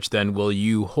 how much then will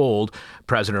you hold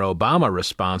President Obama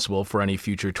responsible for any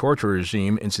future torture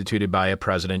regime instituted by a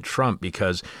President Trump?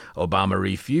 Because Obama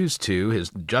his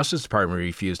Justice Department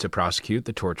refused to prosecute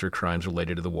the torture crimes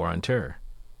related to the War on Terror.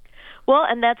 Well,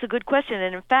 and that's a good question.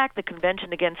 And in fact, the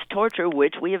Convention Against Torture,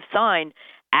 which we have signed,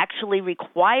 actually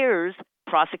requires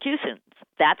prosecutions.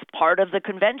 That's part of the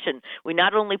convention. We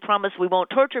not only promise we won't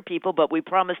torture people, but we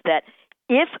promise that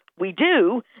if we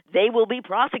do, they will be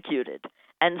prosecuted.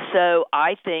 And so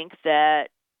I think that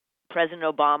President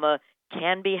Obama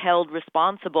can be held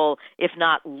responsible, if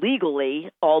not legally,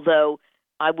 although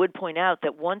I would point out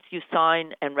that once you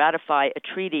sign and ratify a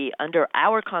treaty under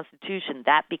our Constitution,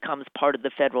 that becomes part of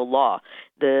the federal law.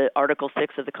 The Article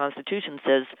 6 of the Constitution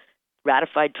says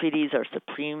ratified treaties are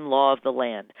supreme law of the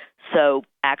land. So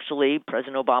actually,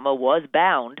 President Obama was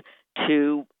bound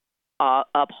to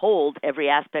uphold every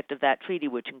aspect of that treaty,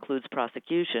 which includes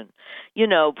prosecution.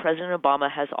 President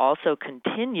Obama has also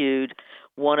continued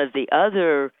one of the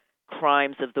other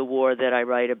crimes of the war that I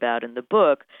write about in the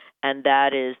book, and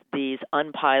that is these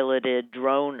unpiloted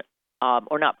drone,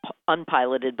 or not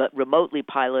unpiloted, but remotely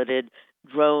piloted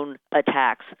drone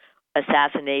attacks,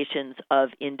 assassinations of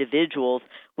individuals,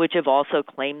 which have also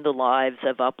claimed the lives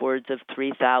of upwards of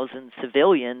 3,000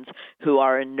 civilians who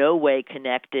are in no way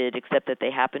connected, except that they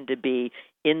happen to be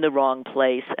in the wrong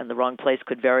place, and the wrong place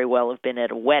could very well have been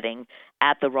at a wedding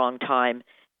at the wrong time,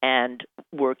 and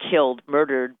were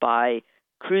murdered by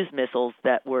cruise missiles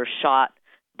that were shot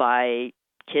by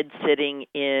kids sitting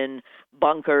in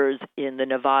bunkers in the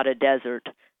Nevada desert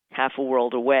half a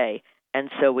world away. And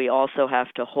so we also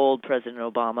have to hold President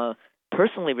Obama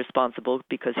personally responsible,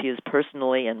 because he is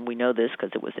personally, and we know this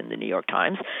because it was in the New York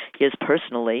Times, he has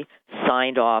personally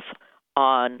signed off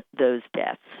on those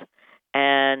deaths.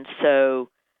 And so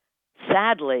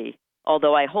sadly,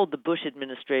 although I hold the Bush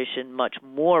administration much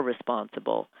more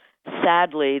responsible,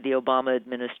 sadly, the Obama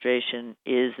administration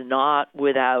is not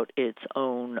without its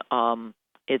own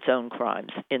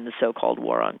crimes in the so-called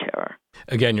War on Terror.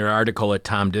 Again, your article at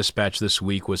Tom Dispatch this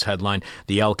week was headlined,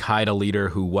 "The Al-Qaeda Leader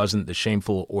Who Wasn't the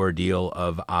Shameful Ordeal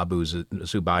of Abu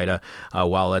Zubaydah,"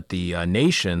 while at The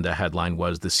Nation, the headline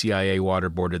was, "The CIA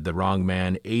waterboarded the wrong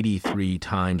man 83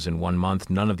 times in 1 month.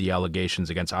 None of the allegations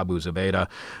against Abu Zubaydah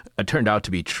turned out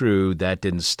to be true. That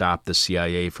didn't stop the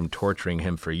CIA from torturing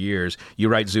him for years." You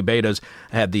write, Zubaydah's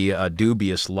had the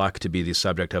dubious luck to be the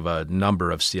subject of a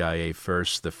number of CIA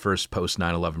firsts, the first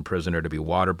post-9/11 prisoner to be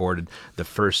waterboarded, the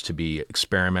first to be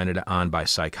experimented on by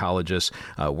psychologists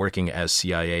working as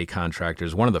CIA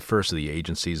contractors, one of the first of the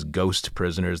agency's ghost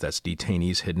prisoners, that's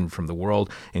detainees hidden from the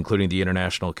world, including the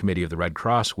International Committee of the Red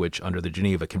Cross, which under the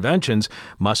Geneva Conventions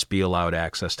must be allowed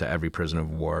access to every prisoner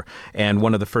of war, and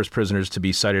one of the first prisoners to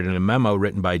be cited in a memo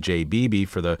written by Jay Beebe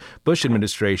for the Bush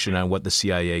administration on what the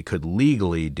CIA could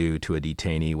legally do to a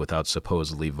detainee without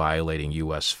supposedly violating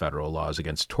U.S. federal laws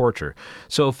against torture.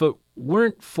 So if it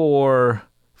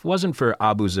wasn't for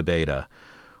Abu Zubaydah,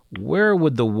 where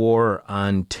would the war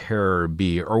on terror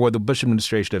be? Or would the Bush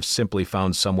administration have simply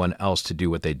found someone else to do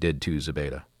what they did to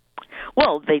Zubaydah?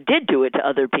 Well, they did do it to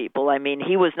other people. I mean,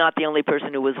 he was not the only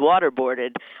person who was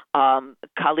waterboarded.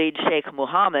 Khalid Sheikh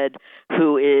Mohammed,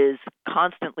 who is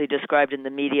constantly described in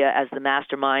the media as the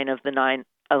mastermind of the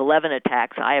 9/11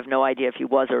 attacks, I have no idea if he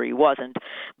was or he wasn't,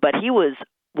 but he was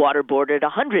waterboarded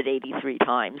 183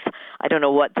 times. I don't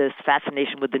know what this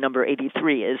fascination with the number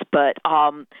 83 is, but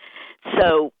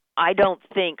so I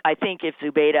think if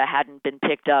Zubaydah hadn't been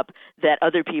picked up, that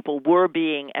other people were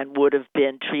being and would have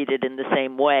been treated in the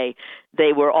same way.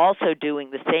 They were also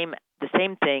doing the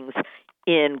same things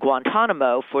in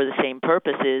Guantanamo for the same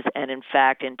purposes, and in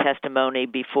fact, in testimony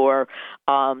before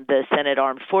the Senate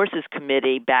Armed Forces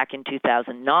Committee back in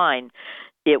 2009,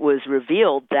 it was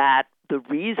revealed that the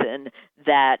reason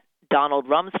that Donald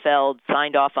Rumsfeld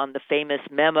signed off on the famous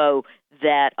memo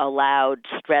that allowed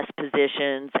stress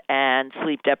positions and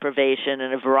sleep deprivation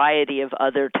and a variety of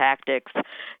other tactics,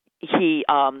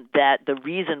 that the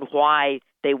reason why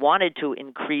they wanted to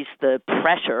increase the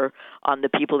pressure on the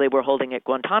people they were holding at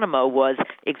Guantanamo was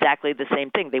exactly the same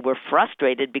thing. They were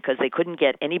frustrated because they couldn't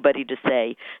get anybody to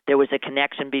say there was a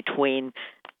connection between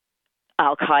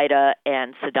Al-Qaeda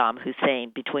and Saddam Hussein,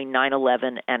 between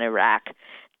 9/11 and Iraq.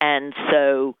 And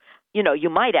so, you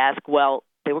might ask, well,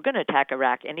 they were going to attack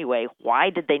Iraq anyway. Why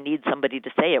did they need somebody to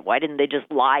say it? Why didn't they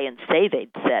just lie and say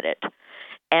they'd said it?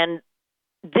 And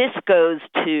this goes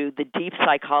to the deep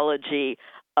psychology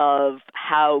of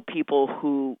how people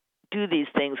who do these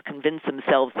things convince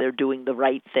themselves they're doing the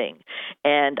right thing.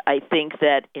 And I think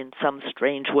that in some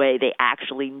strange way, they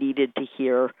actually needed to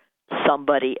hear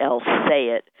somebody else say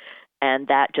it. And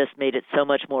that just made it so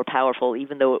much more powerful.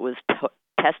 Even though it was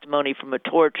testimony from a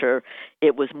torture,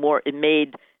 it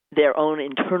made their own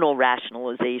internal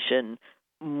rationalization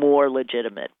more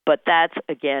legitimate. But that's,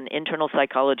 again, internal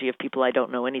psychology of people I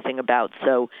don't know anything about,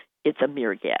 so it's a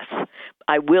mere guess.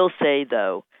 I will say,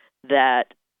 though,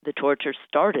 that the torture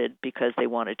started because they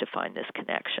wanted to find this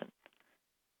connection.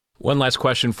 One last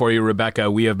question for you,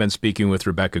 Rebecca. We have been speaking with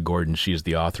Rebecca Gordon. She is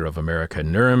the author of America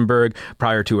Nuremberg.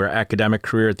 Prior to her academic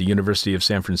career at the University of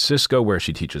San Francisco, where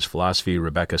she teaches philosophy,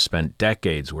 Rebecca spent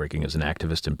decades working as an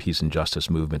activist in peace and justice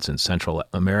movements in Central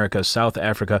America, South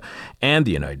Africa, and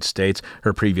the United States.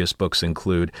 Her previous books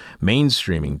include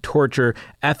Mainstreaming Torture,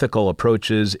 Ethical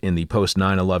Approaches in the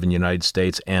Post-9/11 United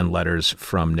States, and Letters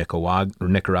from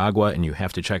Nicaragua. And you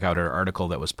have to check out her article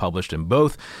that was published in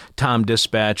both Tom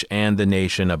Dispatch and The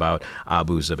Nation about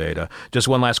Abu Zubaydah. Just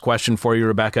one last question for you,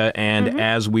 Rebecca. And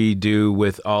as we do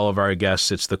with all of our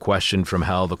guests, it's the question from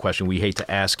hell, the question we hate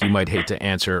to ask, you might hate to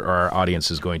answer, or our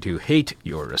audience is going to hate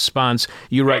your response.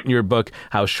 You write in your book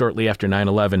how shortly after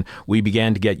 9/11, we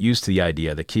began to get used to the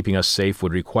idea that keeping us safe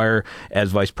would require,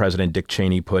 as Vice President Dick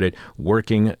Cheney put it,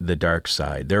 working the dark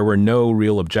side. There were no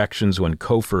real objections when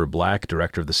Cofer Black,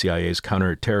 director of the CIA's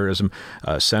Counterterrorism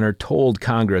Center, told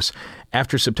Congress,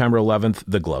 after September 11th,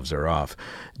 the gloves are off.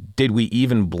 Did we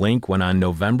even blink when on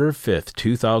November 5th,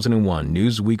 2001,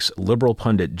 Newsweek's liberal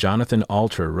pundit Jonathan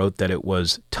Alter wrote that it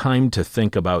was time to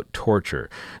think about torture?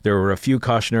 There were a few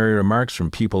cautionary remarks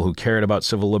from people who cared about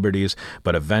civil liberties,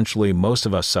 but eventually most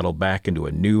of us settled back into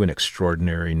a new and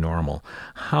extraordinary normal.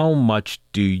 How much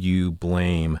do you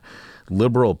blame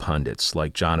liberal pundits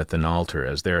like Jonathan Alter,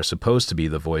 as they're supposed to be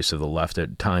the voice of the left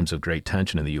at times of great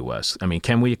tension in the U.S.? I mean,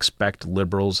 can we expect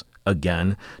liberals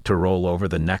again to roll over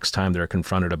the next time they're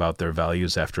confronted about their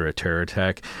values after a terror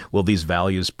attack? Will these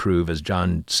values prove, as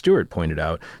Jon Stewart pointed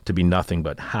out, to be nothing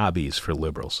but hobbies for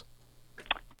liberals?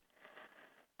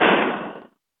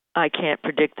 I can't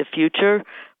predict the future,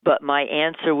 but my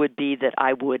answer would be that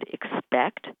I would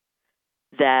expect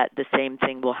that the same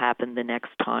thing will happen the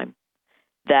next time,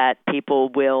 that people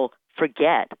will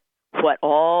forget what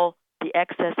all the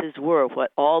excesses were,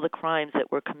 what all the crimes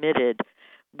that were committed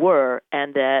were,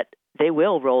 and that they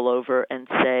will roll over and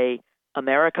say,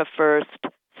 America first,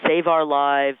 save our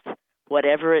lives,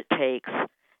 whatever it takes.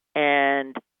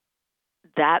 And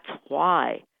that's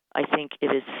why I think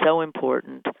it is so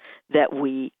important that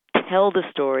we tell the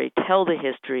story, tell the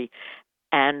history,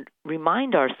 and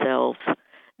remind ourselves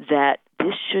that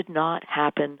this should not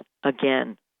happen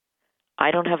again.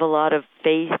 I don't have a lot of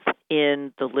faith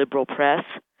in the liberal press.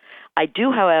 I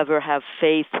do, however, have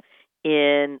faith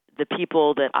in the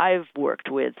people that I've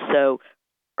worked with. So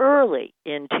early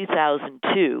in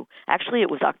 2002, actually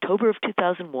it was October of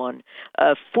 2001,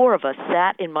 4 of us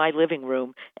sat in my living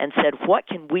room and said, what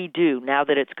can we do now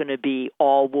that it's going to be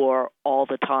all war all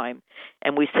the time?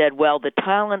 And we said, well, the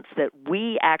talents that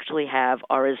we actually have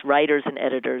are as writers and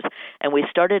editors. And we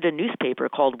started a newspaper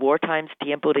called Wartime's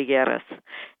Tiempo de Guerras.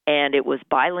 And it was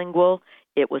bilingual.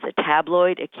 It was a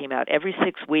tabloid. It came out every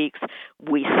 6 weeks.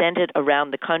 We sent it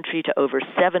around the country to over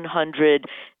 700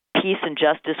 peace and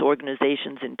justice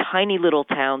organizations in tiny little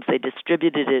towns. They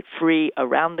distributed it free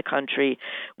around the country.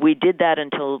 We did that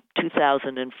until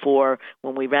 2004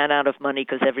 when we ran out of money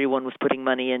because everyone was putting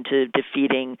money into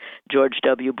defeating George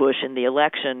W. Bush in the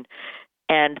election.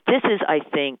 And this is, I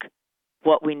think,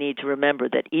 what we need to remember,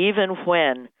 that even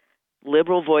when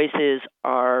liberal voices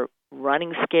are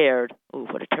running scared, ooh,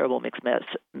 what a terrible mixed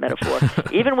metaphor.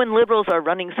 Even when liberals are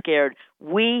running scared,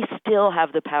 we still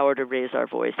have the power to raise our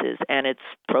voices. And it's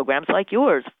programs like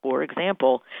yours, for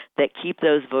example, that keep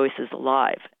those voices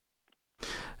alive.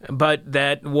 But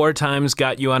that Wartime's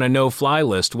got you on a no-fly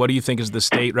list. What do you think is the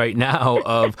state right now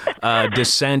of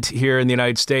dissent here in the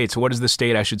United States? What is the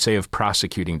state, I should say, of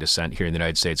prosecuting dissent here in the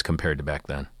United States compared to back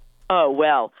then? Oh,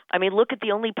 well, I mean, look at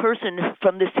the only person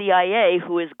from the CIA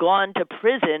who has gone to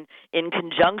prison in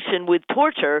conjunction with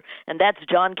torture, and that's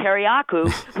John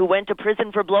Kiriakou, who went to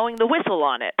prison for blowing the whistle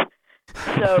on it.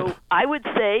 So I would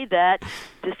say that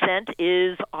dissent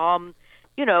is,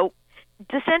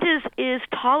 dissent is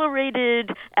tolerated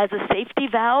as a safety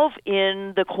valve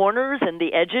in the corners and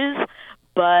the edges,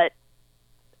 but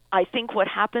I think what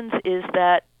happens is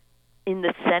that in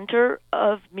the center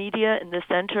of media, in the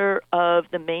center of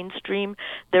the mainstream,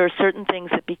 there are certain things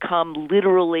that become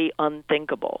literally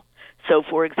unthinkable. So,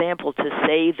 for example, to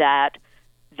say that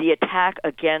the attack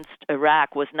against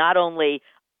Iraq was not only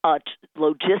a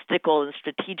logistical and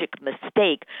strategic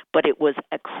mistake, but it was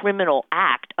a criminal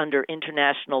act under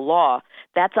international law,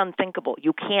 that's unthinkable.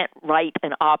 You can't write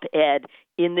an op-ed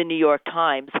in the New York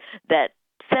Times that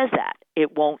says that.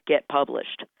 It won't get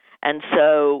published. And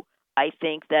so I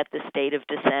think that the state of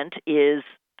dissent is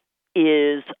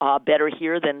better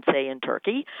here than, say, in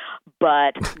Turkey,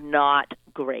 but not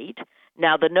great.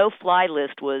 Now, the no-fly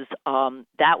list was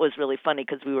that was really funny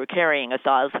because we were carrying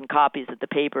 1,000 copies of the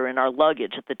paper in our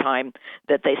luggage at the time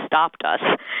that they stopped us,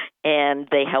 and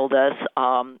they held us.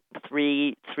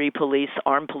 Three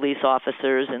armed police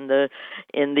officers in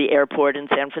the airport in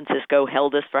San Francisco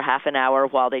held us for half an hour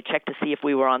while they checked to see if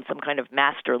we were on some kind of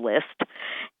master list,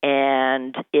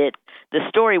 and the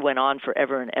story went on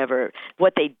forever and ever.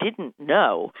 What they didn't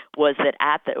know was that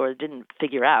didn't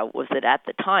figure out was that at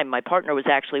the time my partner was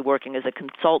actually working as a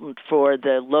consultant for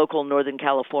the local Northern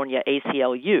California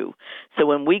ACLU. So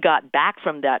when we got back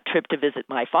from that trip to visit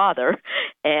my father,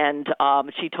 and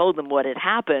she told them what had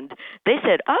happened, they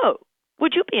said, "Oh,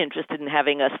 would you be interested in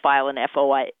having us file an a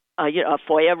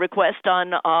FOIA request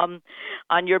on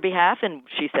your behalf?" And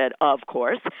she said, "Of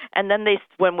course." And then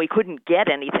when we couldn't get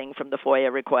anything from the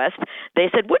FOIA request, they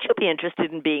said, "Would you be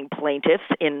interested in being plaintiffs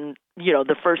in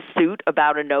the first suit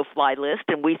about a no-fly list?"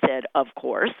 And we said, "Of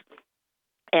course."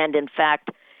 And in fact,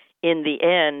 in the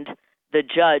end, the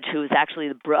judge, who is actually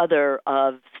the brother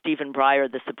of Stephen Breyer,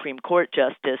 the Supreme Court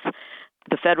justice,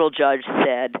 the federal judge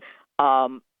said,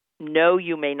 "No,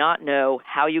 you may not know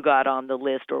how you got on the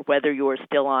list or whether you are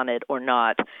still on it or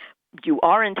not. You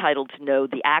are entitled to know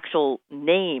the actual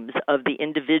names of the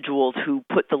individuals who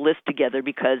put the list together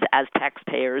because as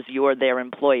taxpayers, you are their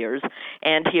employers."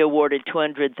 And he awarded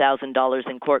 $200,000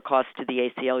 in court costs to the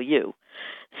ACLU.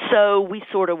 So we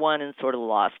sort of won and sort of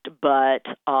lost. But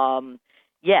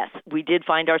yes, we did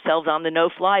find ourselves on the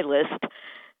no-fly list.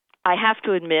 I have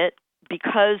to admit,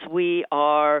 because we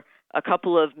are a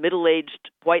couple of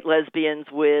middle-aged white lesbians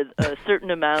with a certain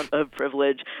amount of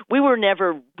privilege, we were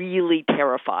never really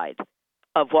terrified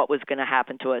of what was going to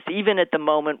happen to us. Even at the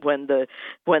moment when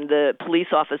the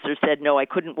police officer said, "No, I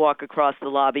couldn't walk across the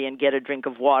lobby and get a drink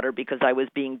of water because I was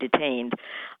being detained,"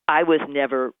 I was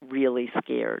never really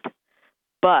scared.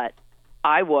 But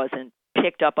I wasn't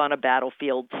picked up on a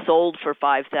battlefield, sold for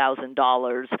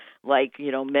 $5,000, like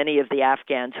many of the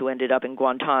Afghans who ended up in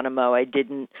Guantanamo. I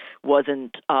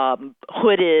wasn't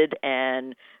hooded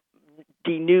and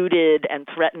denuded and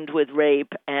threatened with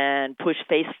rape and pushed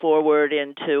face forward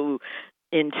into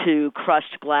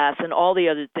crushed glass and all the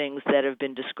other things that have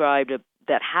been described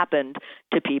that happened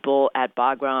to people at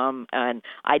Bagram. And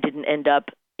I didn't end up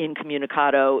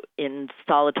incommunicado in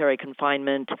solitary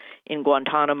confinement in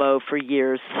Guantanamo for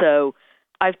years. So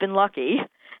I've been lucky.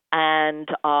 And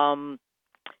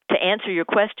to answer your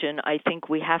question, I think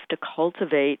we have to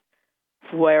cultivate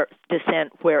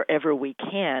dissent wherever we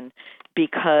can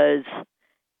because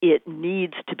it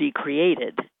needs to be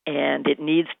created and it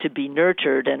needs to be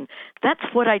nurtured. And that's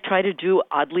what I try to do,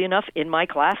 oddly enough, in my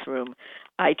classroom.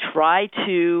 I try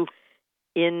to,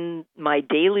 in my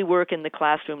daily work in the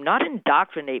classroom, not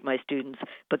indoctrinate my students,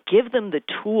 but give them the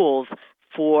tools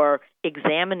for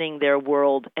examining their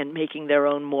world and making their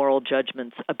own moral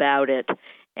judgments about it.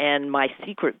 And my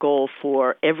secret goal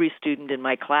for every student in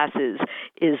my classes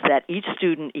is that each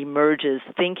student emerges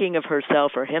thinking of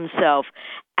herself or himself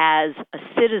as a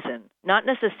citizen, not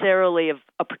necessarily of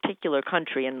a particular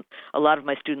country, and a lot of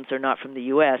my students are not from the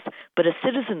U.S., but a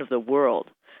citizen of the world,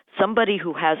 somebody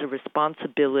who has a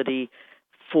responsibility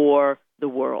for the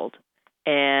world.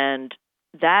 And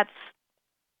that's,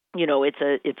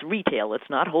 it's retail, it's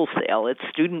not wholesale, it's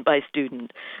student by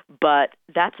student. But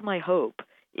that's my hope,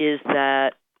 is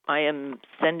that I am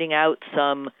sending out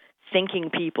some thinking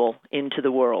people into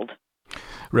the world.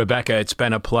 Rebecca, it's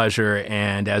been a pleasure.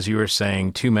 And as you were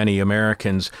saying, too many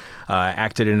Americans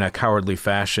acted in a cowardly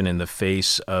fashion in the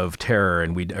face of terror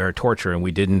or torture, and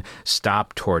we didn't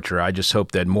stop torture. I just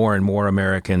hope that more and more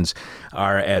Americans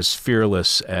are as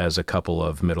fearless as a couple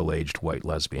of middle-aged white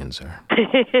lesbians are.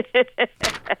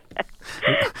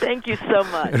 Thank you so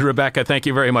much. Rebecca, thank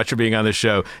you very much for being on the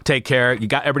show. Take care.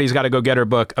 Everybody's got to go get her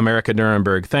book, America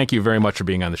Nuremberg. Thank you very much for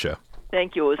being on the show.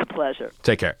 Thank you. It was a pleasure.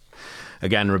 Take care.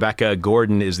 Again, Rebecca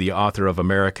Gordon is the author of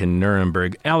American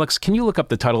Nuremberg. Alex, can you look up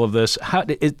the title of this?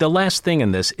 The last thing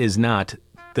in this is not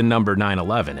the number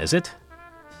 9/11, is it?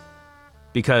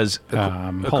 Because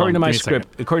according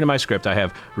to my script, I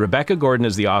have Rebecca Gordon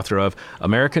is the author of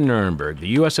American Nuremberg, the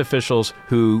U.S. officials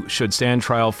who should stand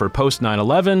trial for post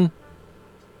 9/11.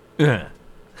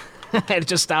 It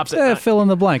just stops at fill in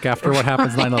the blank after what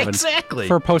happens 9/11. Exactly.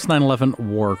 For post 9/11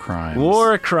 war crimes.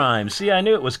 War crimes. See, I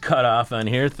knew it was cut off on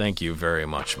here. Thank you very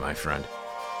much, my friend.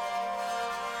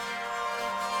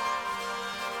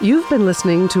 You've been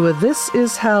listening to a This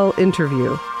Is Hell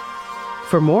interview.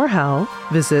 For more Hell,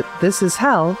 visit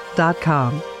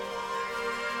thisishell.com.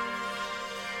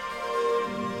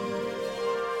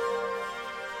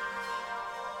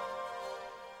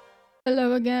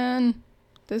 Hello again.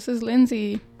 This is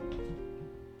Lindsay.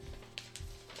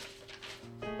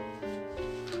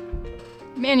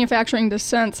 Manufacturing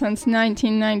dissent since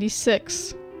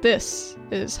 1996. This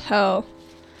is hell.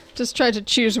 Just tried to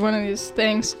choose one of these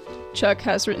things Chuck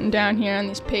has written down here on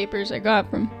these papers I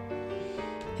got from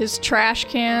his trash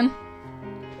can.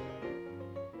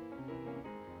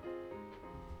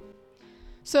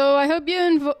 So I hope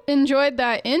you enjoyed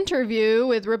that interview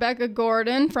with Rebecca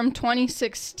Gordon from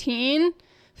 2016.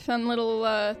 Fun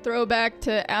little throwback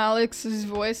to Alex's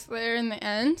voice there in the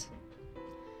end.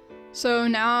 So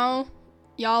now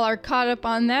y'all are caught up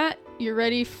on that. You're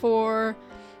ready for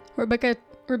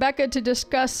Rebecca to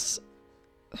discuss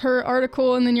her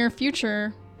article in the near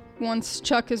future once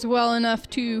Chuck is well enough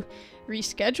to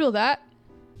reschedule that.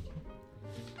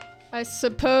 I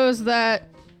suppose that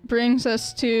brings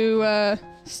us to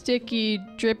sticky,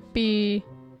 drippy,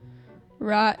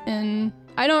 rotten.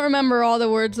 I don't remember all the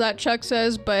words that Chuck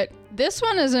says, but this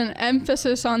one is an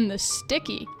emphasis on the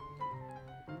sticky.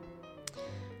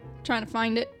 Trying to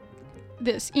find it.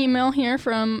 This email here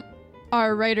from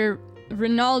our writer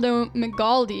Ronaldo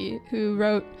Migaldi, who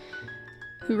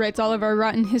writes all of our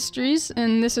rotten histories,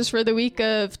 and this is for the week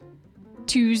of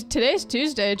today's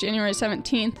Tuesday, January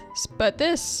 17th, but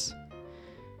this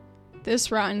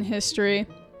rotten history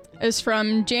is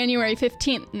from January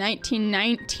 15th,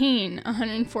 1919,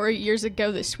 104 years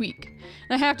ago this week.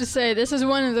 And I have to say, this is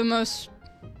one of the most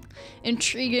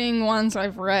intriguing ones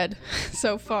I've read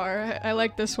so far. I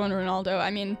like this one, Ronaldo.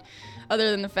 I mean,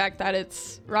 other than the fact that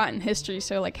it's rotten history,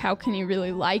 so like, how can you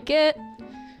really like it?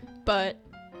 But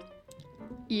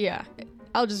yeah,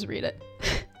 I'll just read it.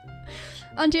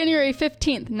 On January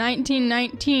 15th,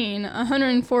 1919,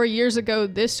 104 years ago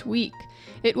this week,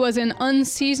 it was an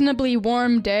unseasonably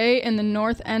warm day in the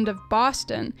north end of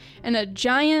Boston, and a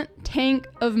giant tank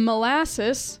of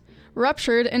molasses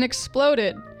ruptured and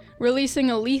exploded,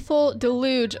 releasing a lethal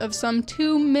deluge of some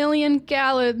 2 million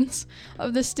gallons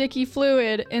of the sticky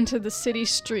fluid into the city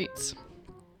streets.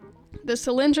 The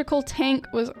cylindrical tank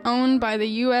was owned by the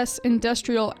U.S.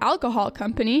 Industrial Alcohol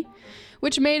Company,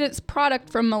 which made its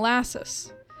product from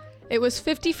molasses. It was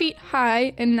 50 feet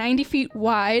high and 90 feet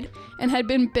wide and had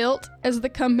been built as the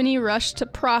company rushed to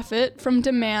profit from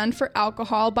demand for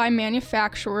alcohol by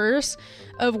manufacturers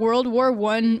of World War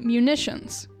I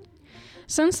munitions.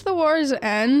 Since the war's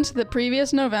end, the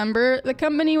previous November, the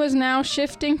company was now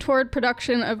shifting toward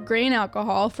production of grain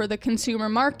alcohol for the consumer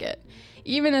market,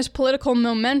 even as political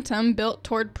momentum built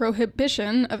toward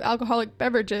prohibition of alcoholic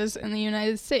beverages in the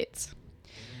United States.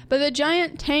 But the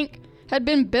giant tank had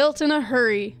been built in a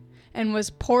hurry and was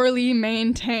poorly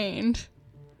maintained.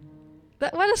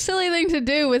 What a silly thing to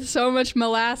do with so much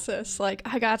molasses. Like,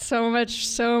 I got so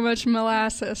much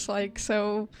molasses. Like,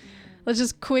 so let's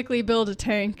just quickly build a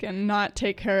tank and not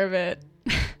take care of it.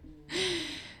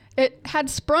 It had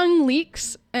sprung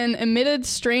leaks and emitted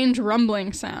strange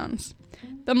rumbling sounds.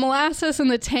 The molasses in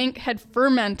the tank had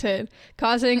fermented,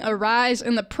 causing a rise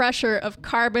in the pressure of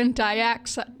carbon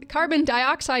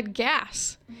dioxide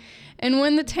gas. And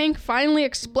when the tank finally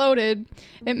exploded,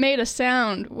 it made a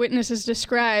sound witnesses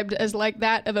described as like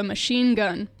that of a machine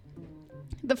gun.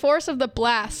 The force of the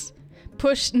blast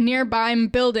pushed nearby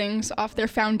buildings off their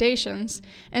foundations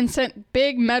and sent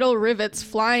big metal rivets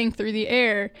flying through the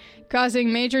air,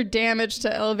 causing major damage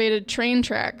to elevated train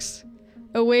tracks.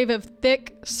 A wave of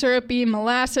thick, syrupy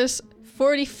molasses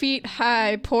 40 feet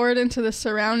high poured into the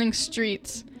surrounding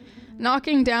streets,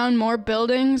 knocking down more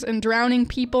buildings and drowning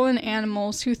people and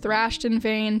animals who thrashed in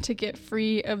vain to get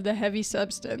free of the heavy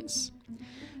substance.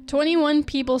 21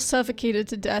 people suffocated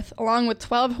to death, along with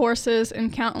 12 horses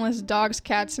and countless dogs,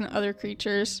 cats, and other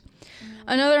creatures.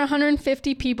 Another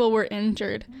 150 people were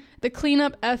injured. The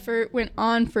cleanup effort went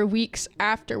on for weeks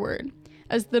afterward,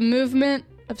 as the movement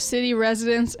of city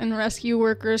residents and rescue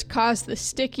workers caused the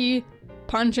sticky,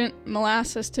 pungent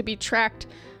molasses to be tracked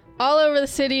all over the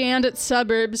city and its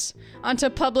suburbs, onto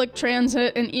public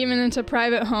transit, and even into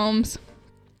private homes.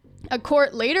 A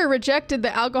court later rejected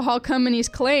the alcohol company's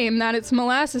claim that its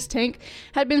molasses tank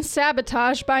had been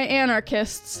sabotaged by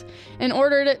anarchists and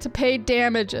ordered it to pay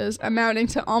damages amounting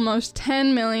to almost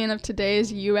 10 million of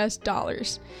today's US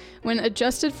dollars when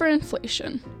adjusted for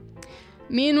inflation.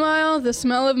 Meanwhile, the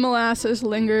smell of molasses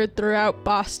lingered throughout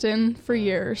Boston for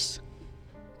years.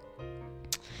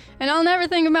 And I'll never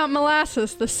think about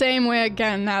molasses the same way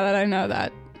again now that I know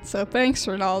that. So thanks,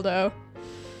 Ronaldo.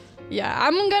 Yeah,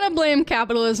 I'm gonna blame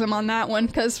capitalism on that one,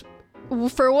 because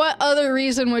for what other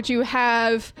reason would you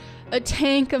have a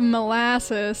tank of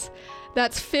molasses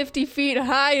that's 50 feet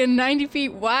high and 90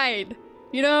 feet wide?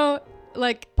 You know,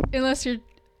 like, unless you're,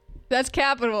 that's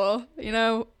capital, you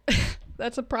know,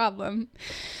 that's a problem.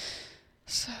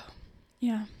 So,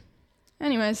 yeah.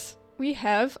 Anyways, we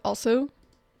have also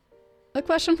a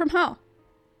question from Hal,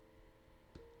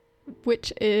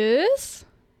 which is,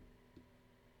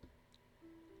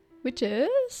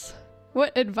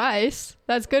 what advice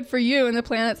that's good for you and the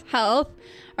planet's health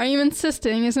are you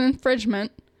insisting is an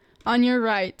infringement on your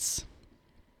rights?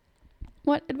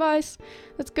 What advice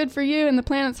that's good for you and the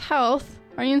planet's health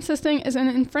are you insisting is an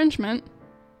infringement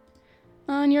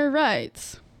on your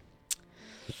rights?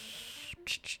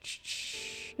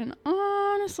 And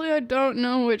honestly, I don't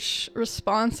know which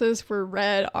responses were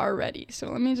read already.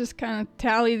 So let me just kind of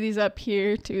tally these up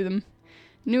here to the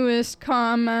newest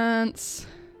comments.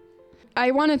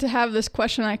 I wanted to have this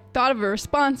question. I thought of a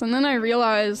response, and then I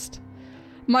realized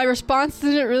my response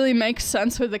didn't really make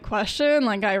sense with the question.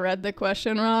 Like, I read the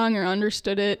question wrong or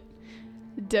understood it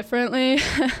differently.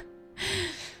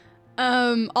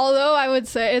 Although I would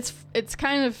say it's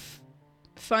kind of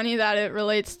funny that it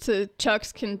relates to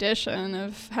Chuck's condition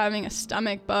of having a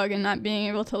stomach bug and not being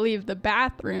able to leave the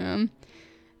bathroom.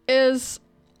 I'm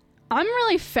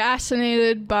really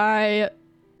fascinated by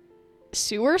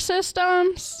sewer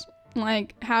systems,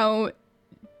 like how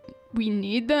we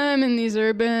need them in these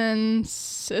urban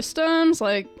systems,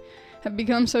 like have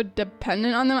become so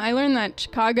dependent on them. I learned that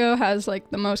Chicago has like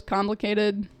the most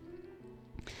complicated,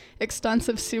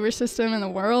 extensive sewer system in the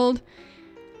world.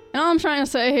 And all I'm trying to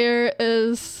say here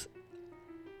is,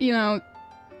 you know,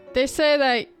 they say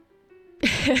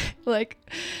that like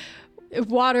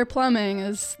water plumbing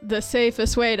is the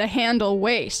safest way to handle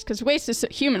waste, because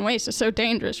human waste is so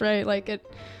dangerous, right? Like it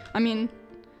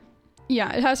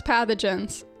has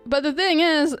pathogens. But the thing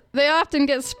is, they often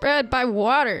get spread by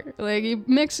water. Like, you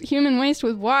mix human waste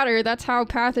with water, that's how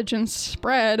pathogens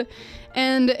spread.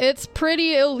 And it's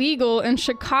pretty illegal in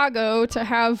Chicago to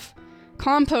have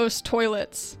compost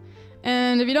toilets.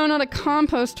 And if you don't know what a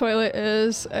compost toilet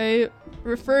is, I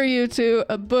refer you to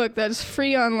a book that's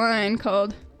free online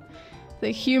called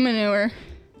The Humanure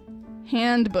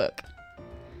Handbook.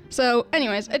 So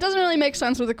anyways, it doesn't really make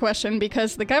sense with the question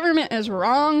because the government is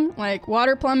wrong. Like,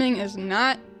 water plumbing is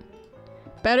not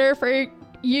better for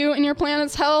you and your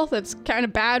planet's health. It's kind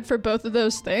of bad for both of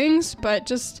those things, but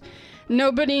just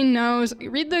nobody knows.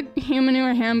 Read the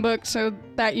Humanure Handbook so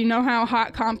that you know how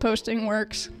hot composting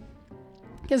works,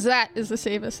 because that is the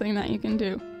safest thing that you can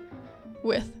do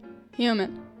with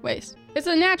human waste. It's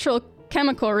a natural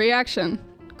chemical reaction,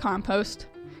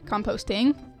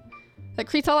 composting, that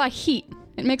creates a lot of heat.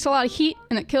 It makes a lot of heat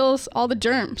and it kills all the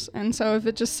germs. And so if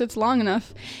it just sits long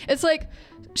enough, it's like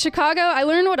Chicago, I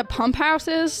learned what a pump house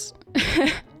is.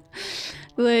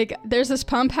 Like, there's this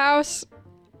pump house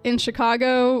in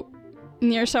Chicago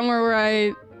near somewhere where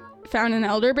I found an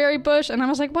elderberry bush, and I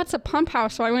was like, what's a pump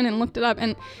house? So I went and looked it up,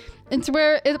 and it's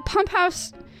where a pump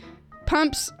house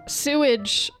pumps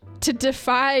sewage to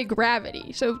defy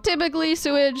gravity. So typically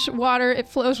sewage water, it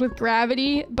flows with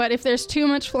gravity, but if there's too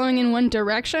much flowing in one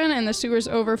direction and the sewers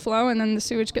overflow and then the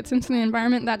sewage gets into the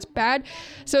environment, that's bad.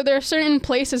 So there are certain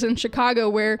places in Chicago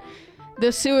where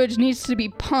the sewage needs to be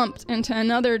pumped into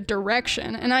another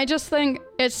direction. And I just think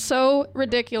it's so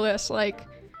ridiculous. Like,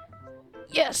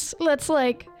 yes, let's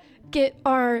like get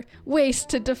our waste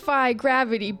to defy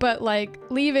gravity, but like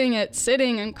leaving it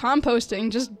sitting and composting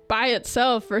just by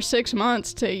itself for 6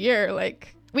 months to a year,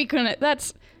 like we couldn't.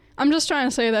 I'm just trying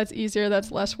to say that's easier, that's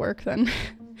less work than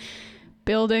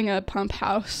building a pump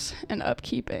house and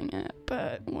upkeeping it,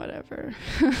 but whatever.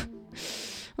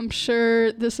 I'm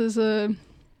sure this is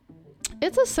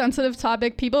it's a sensitive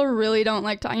topic. People really don't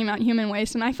like talking about human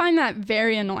waste, and I find that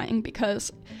very annoying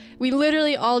because we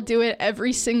literally all do it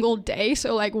every single day.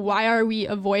 So like, why are we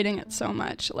avoiding it so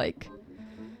much? Like,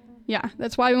 yeah,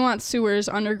 that's why we want sewers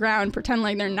underground, pretend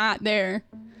like they're not there.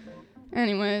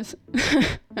 Anyways,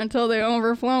 until they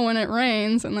overflow when it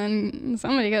rains and then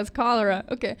somebody gets cholera.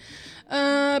 Okay,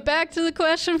 back to the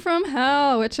question from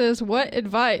Hal, which is, what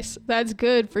advice that's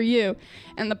good for you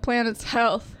and the planet's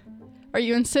health are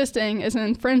you insisting is an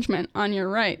infringement on your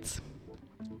rights?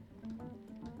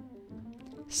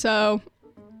 So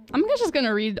I'm just going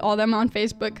to read all them on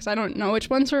Facebook because I don't know which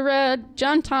ones were read.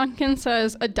 John Tompkins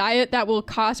says, a diet that will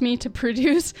cause me to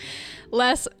produce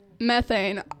less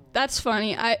methane. That's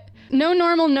funny. No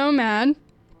Normal Nomad.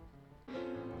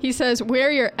 He says,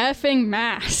 wear your effing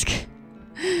mask.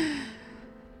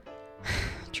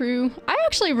 True. I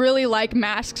actually really like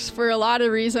masks for a lot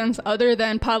of reasons other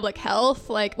than public health.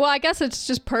 Like, well, I guess it's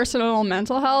just personal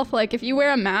mental health. Like, if you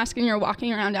wear a mask and you're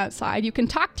walking around outside, you can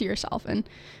talk to yourself and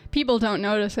people don't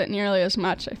notice it nearly as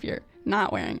much if you're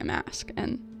not wearing a mask.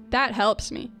 And that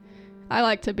helps me. I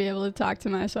like to be able to talk to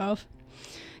myself.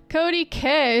 Cody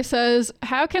K says,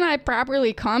 how can I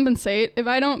properly compensate if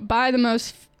I don't buy the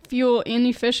most fuel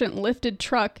inefficient lifted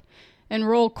truck and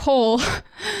roll coal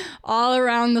all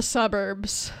around the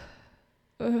suburbs?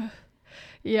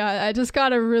 Yeah, I just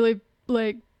got a really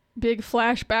big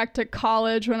flashback to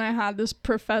college when I had this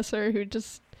professor who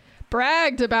just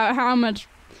bragged about how much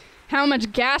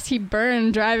gas he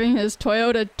burned driving his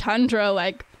Toyota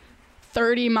Tundra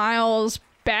 30 miles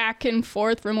back and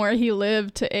forth from where he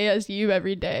lived to ASU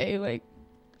every day.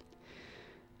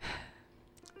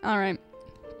 All right.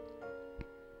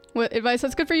 What advice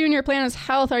that's good for you and your planet's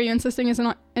health are you insisting is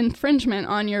an infringement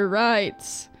on your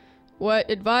rights?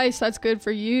 What advice that's good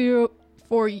for you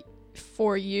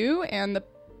and the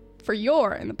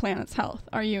planet's health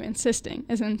are you insisting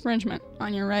is an infringement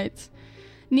on your rights?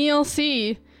 Neil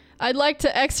C. I'd like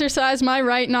to exercise my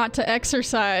right not to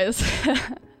exercise.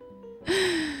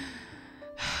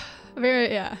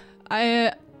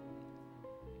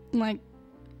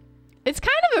 It's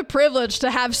kind of a privilege to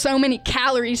have so many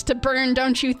calories to burn,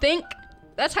 don't you think?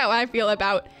 That's how I feel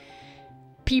about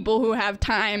people who have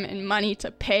time and money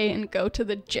to pay and go to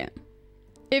the gym.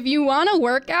 If you want to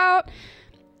work out,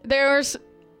 there's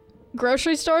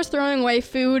grocery stores throwing away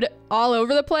food all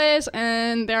over the place,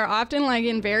 and they're often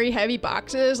in very heavy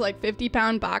boxes,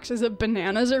 50-pound boxes of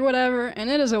bananas or whatever, and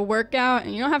it is a workout,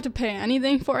 and you don't have to pay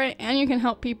anything for it, and you can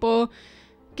help people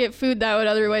get food that would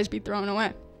otherwise be thrown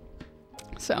away.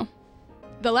 So,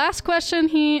 the last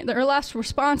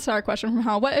response to our question from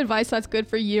Hal, what advice that's good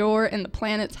for your and the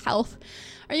planet's health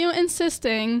are you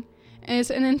insisting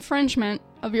is an infringement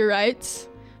of your rights?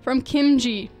 From Kim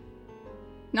G.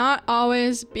 Not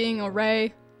always being a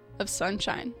ray of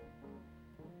sunshine.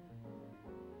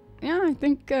 Yeah, I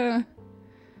think, there's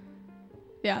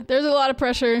a lot of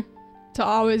pressure to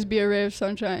always be a ray of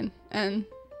sunshine, and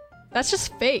that's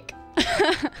just fake.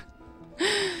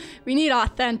 We need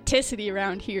authenticity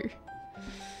around here.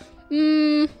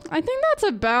 I think that's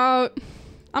about...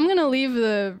 I'm gonna leave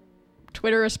the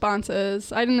Twitter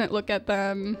responses. I didn't look at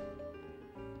them.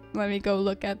 Let me go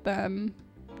look at them.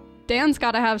 Dan's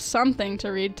gotta have something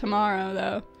to read tomorrow,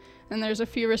 though. And there's a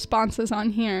few responses on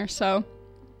here, so...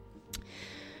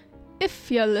 if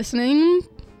you're listening,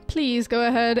 please go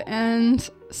ahead and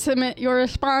submit your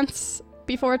response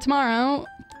before tomorrow.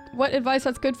 What advice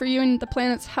that's good for you and the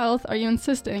planet's health are you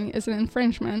insisting is an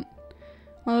infringement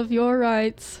of your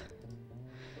rights?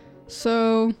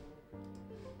 So,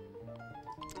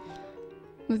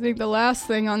 I think the last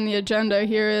thing on the agenda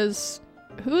here is,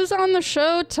 who's on the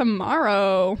show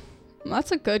tomorrow?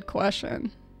 That's a good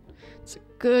question. It's a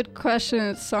good question.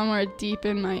 It's somewhere deep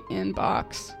in my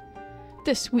inbox.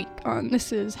 This week on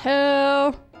This Is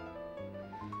Hell.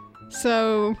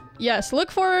 So, yes, look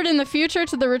forward in the future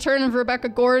to the return of Rebecca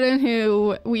Gordon,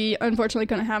 who we unfortunately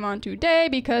couldn't have on today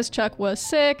because Chuck was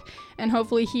sick, and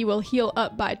hopefully he will heal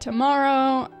up by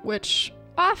tomorrow, which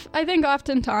I think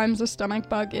oftentimes a stomach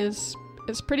bug is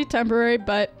pretty temporary,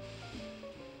 but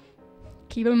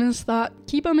keep them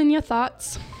in your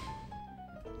thoughts.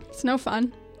 It's no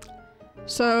fun.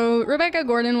 So, Rebecca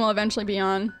Gordon will eventually be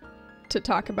on to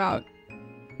talk about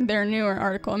their newer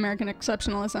article, American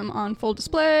Exceptionalism on Full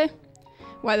Display,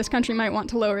 why this country might want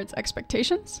to lower its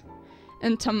expectations.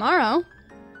 And tomorrow,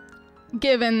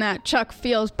 given that Chuck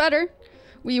feels better,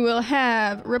 we will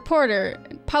have reporter,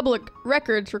 public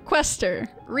records requester,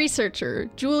 researcher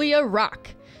Julia Rock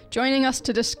joining us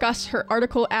to discuss her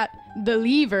article at The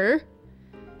Lever,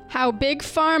 How Big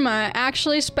Pharma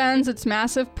Actually Spends Its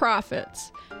Massive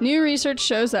Profits. New research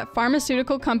shows that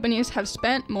pharmaceutical companies have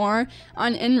spent more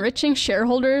on enriching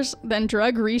shareholders than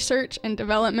drug research and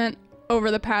development over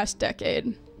the past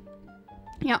decade.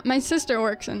 Yeah, my sister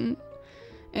works in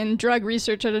drug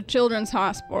research at a children's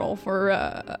hospital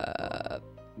for,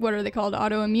 what are they called,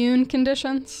 autoimmune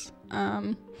conditions.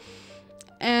 And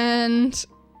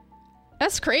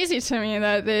that's crazy to me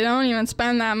that they don't even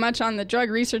spend that much on the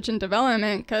drug research and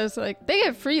development, because, they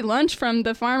get free lunch from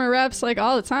the pharma reps,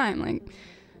 all the time.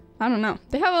 I don't know.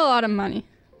 They have a lot of money,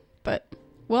 but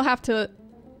I'll have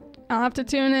to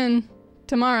tune in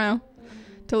tomorrow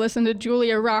to listen to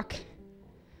Julia Rock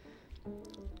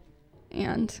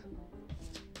and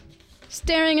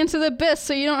staring into the abyss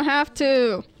so you don't have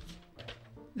to.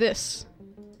 This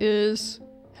is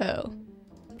hell.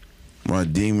 My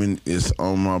demon is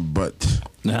on my butt.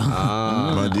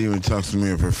 My demon talks to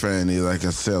me in profanity like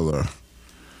a sailor.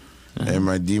 And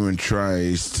my demon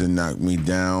tries to knock me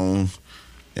down.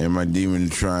 And my demon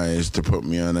tries to put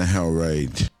me on a hell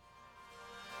ride.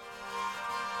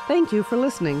 Thank you for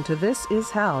listening to This Is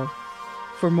Hell.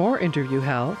 For more Interview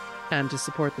Hell and to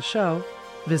support the show,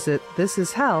 visit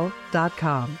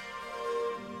thisishell.com.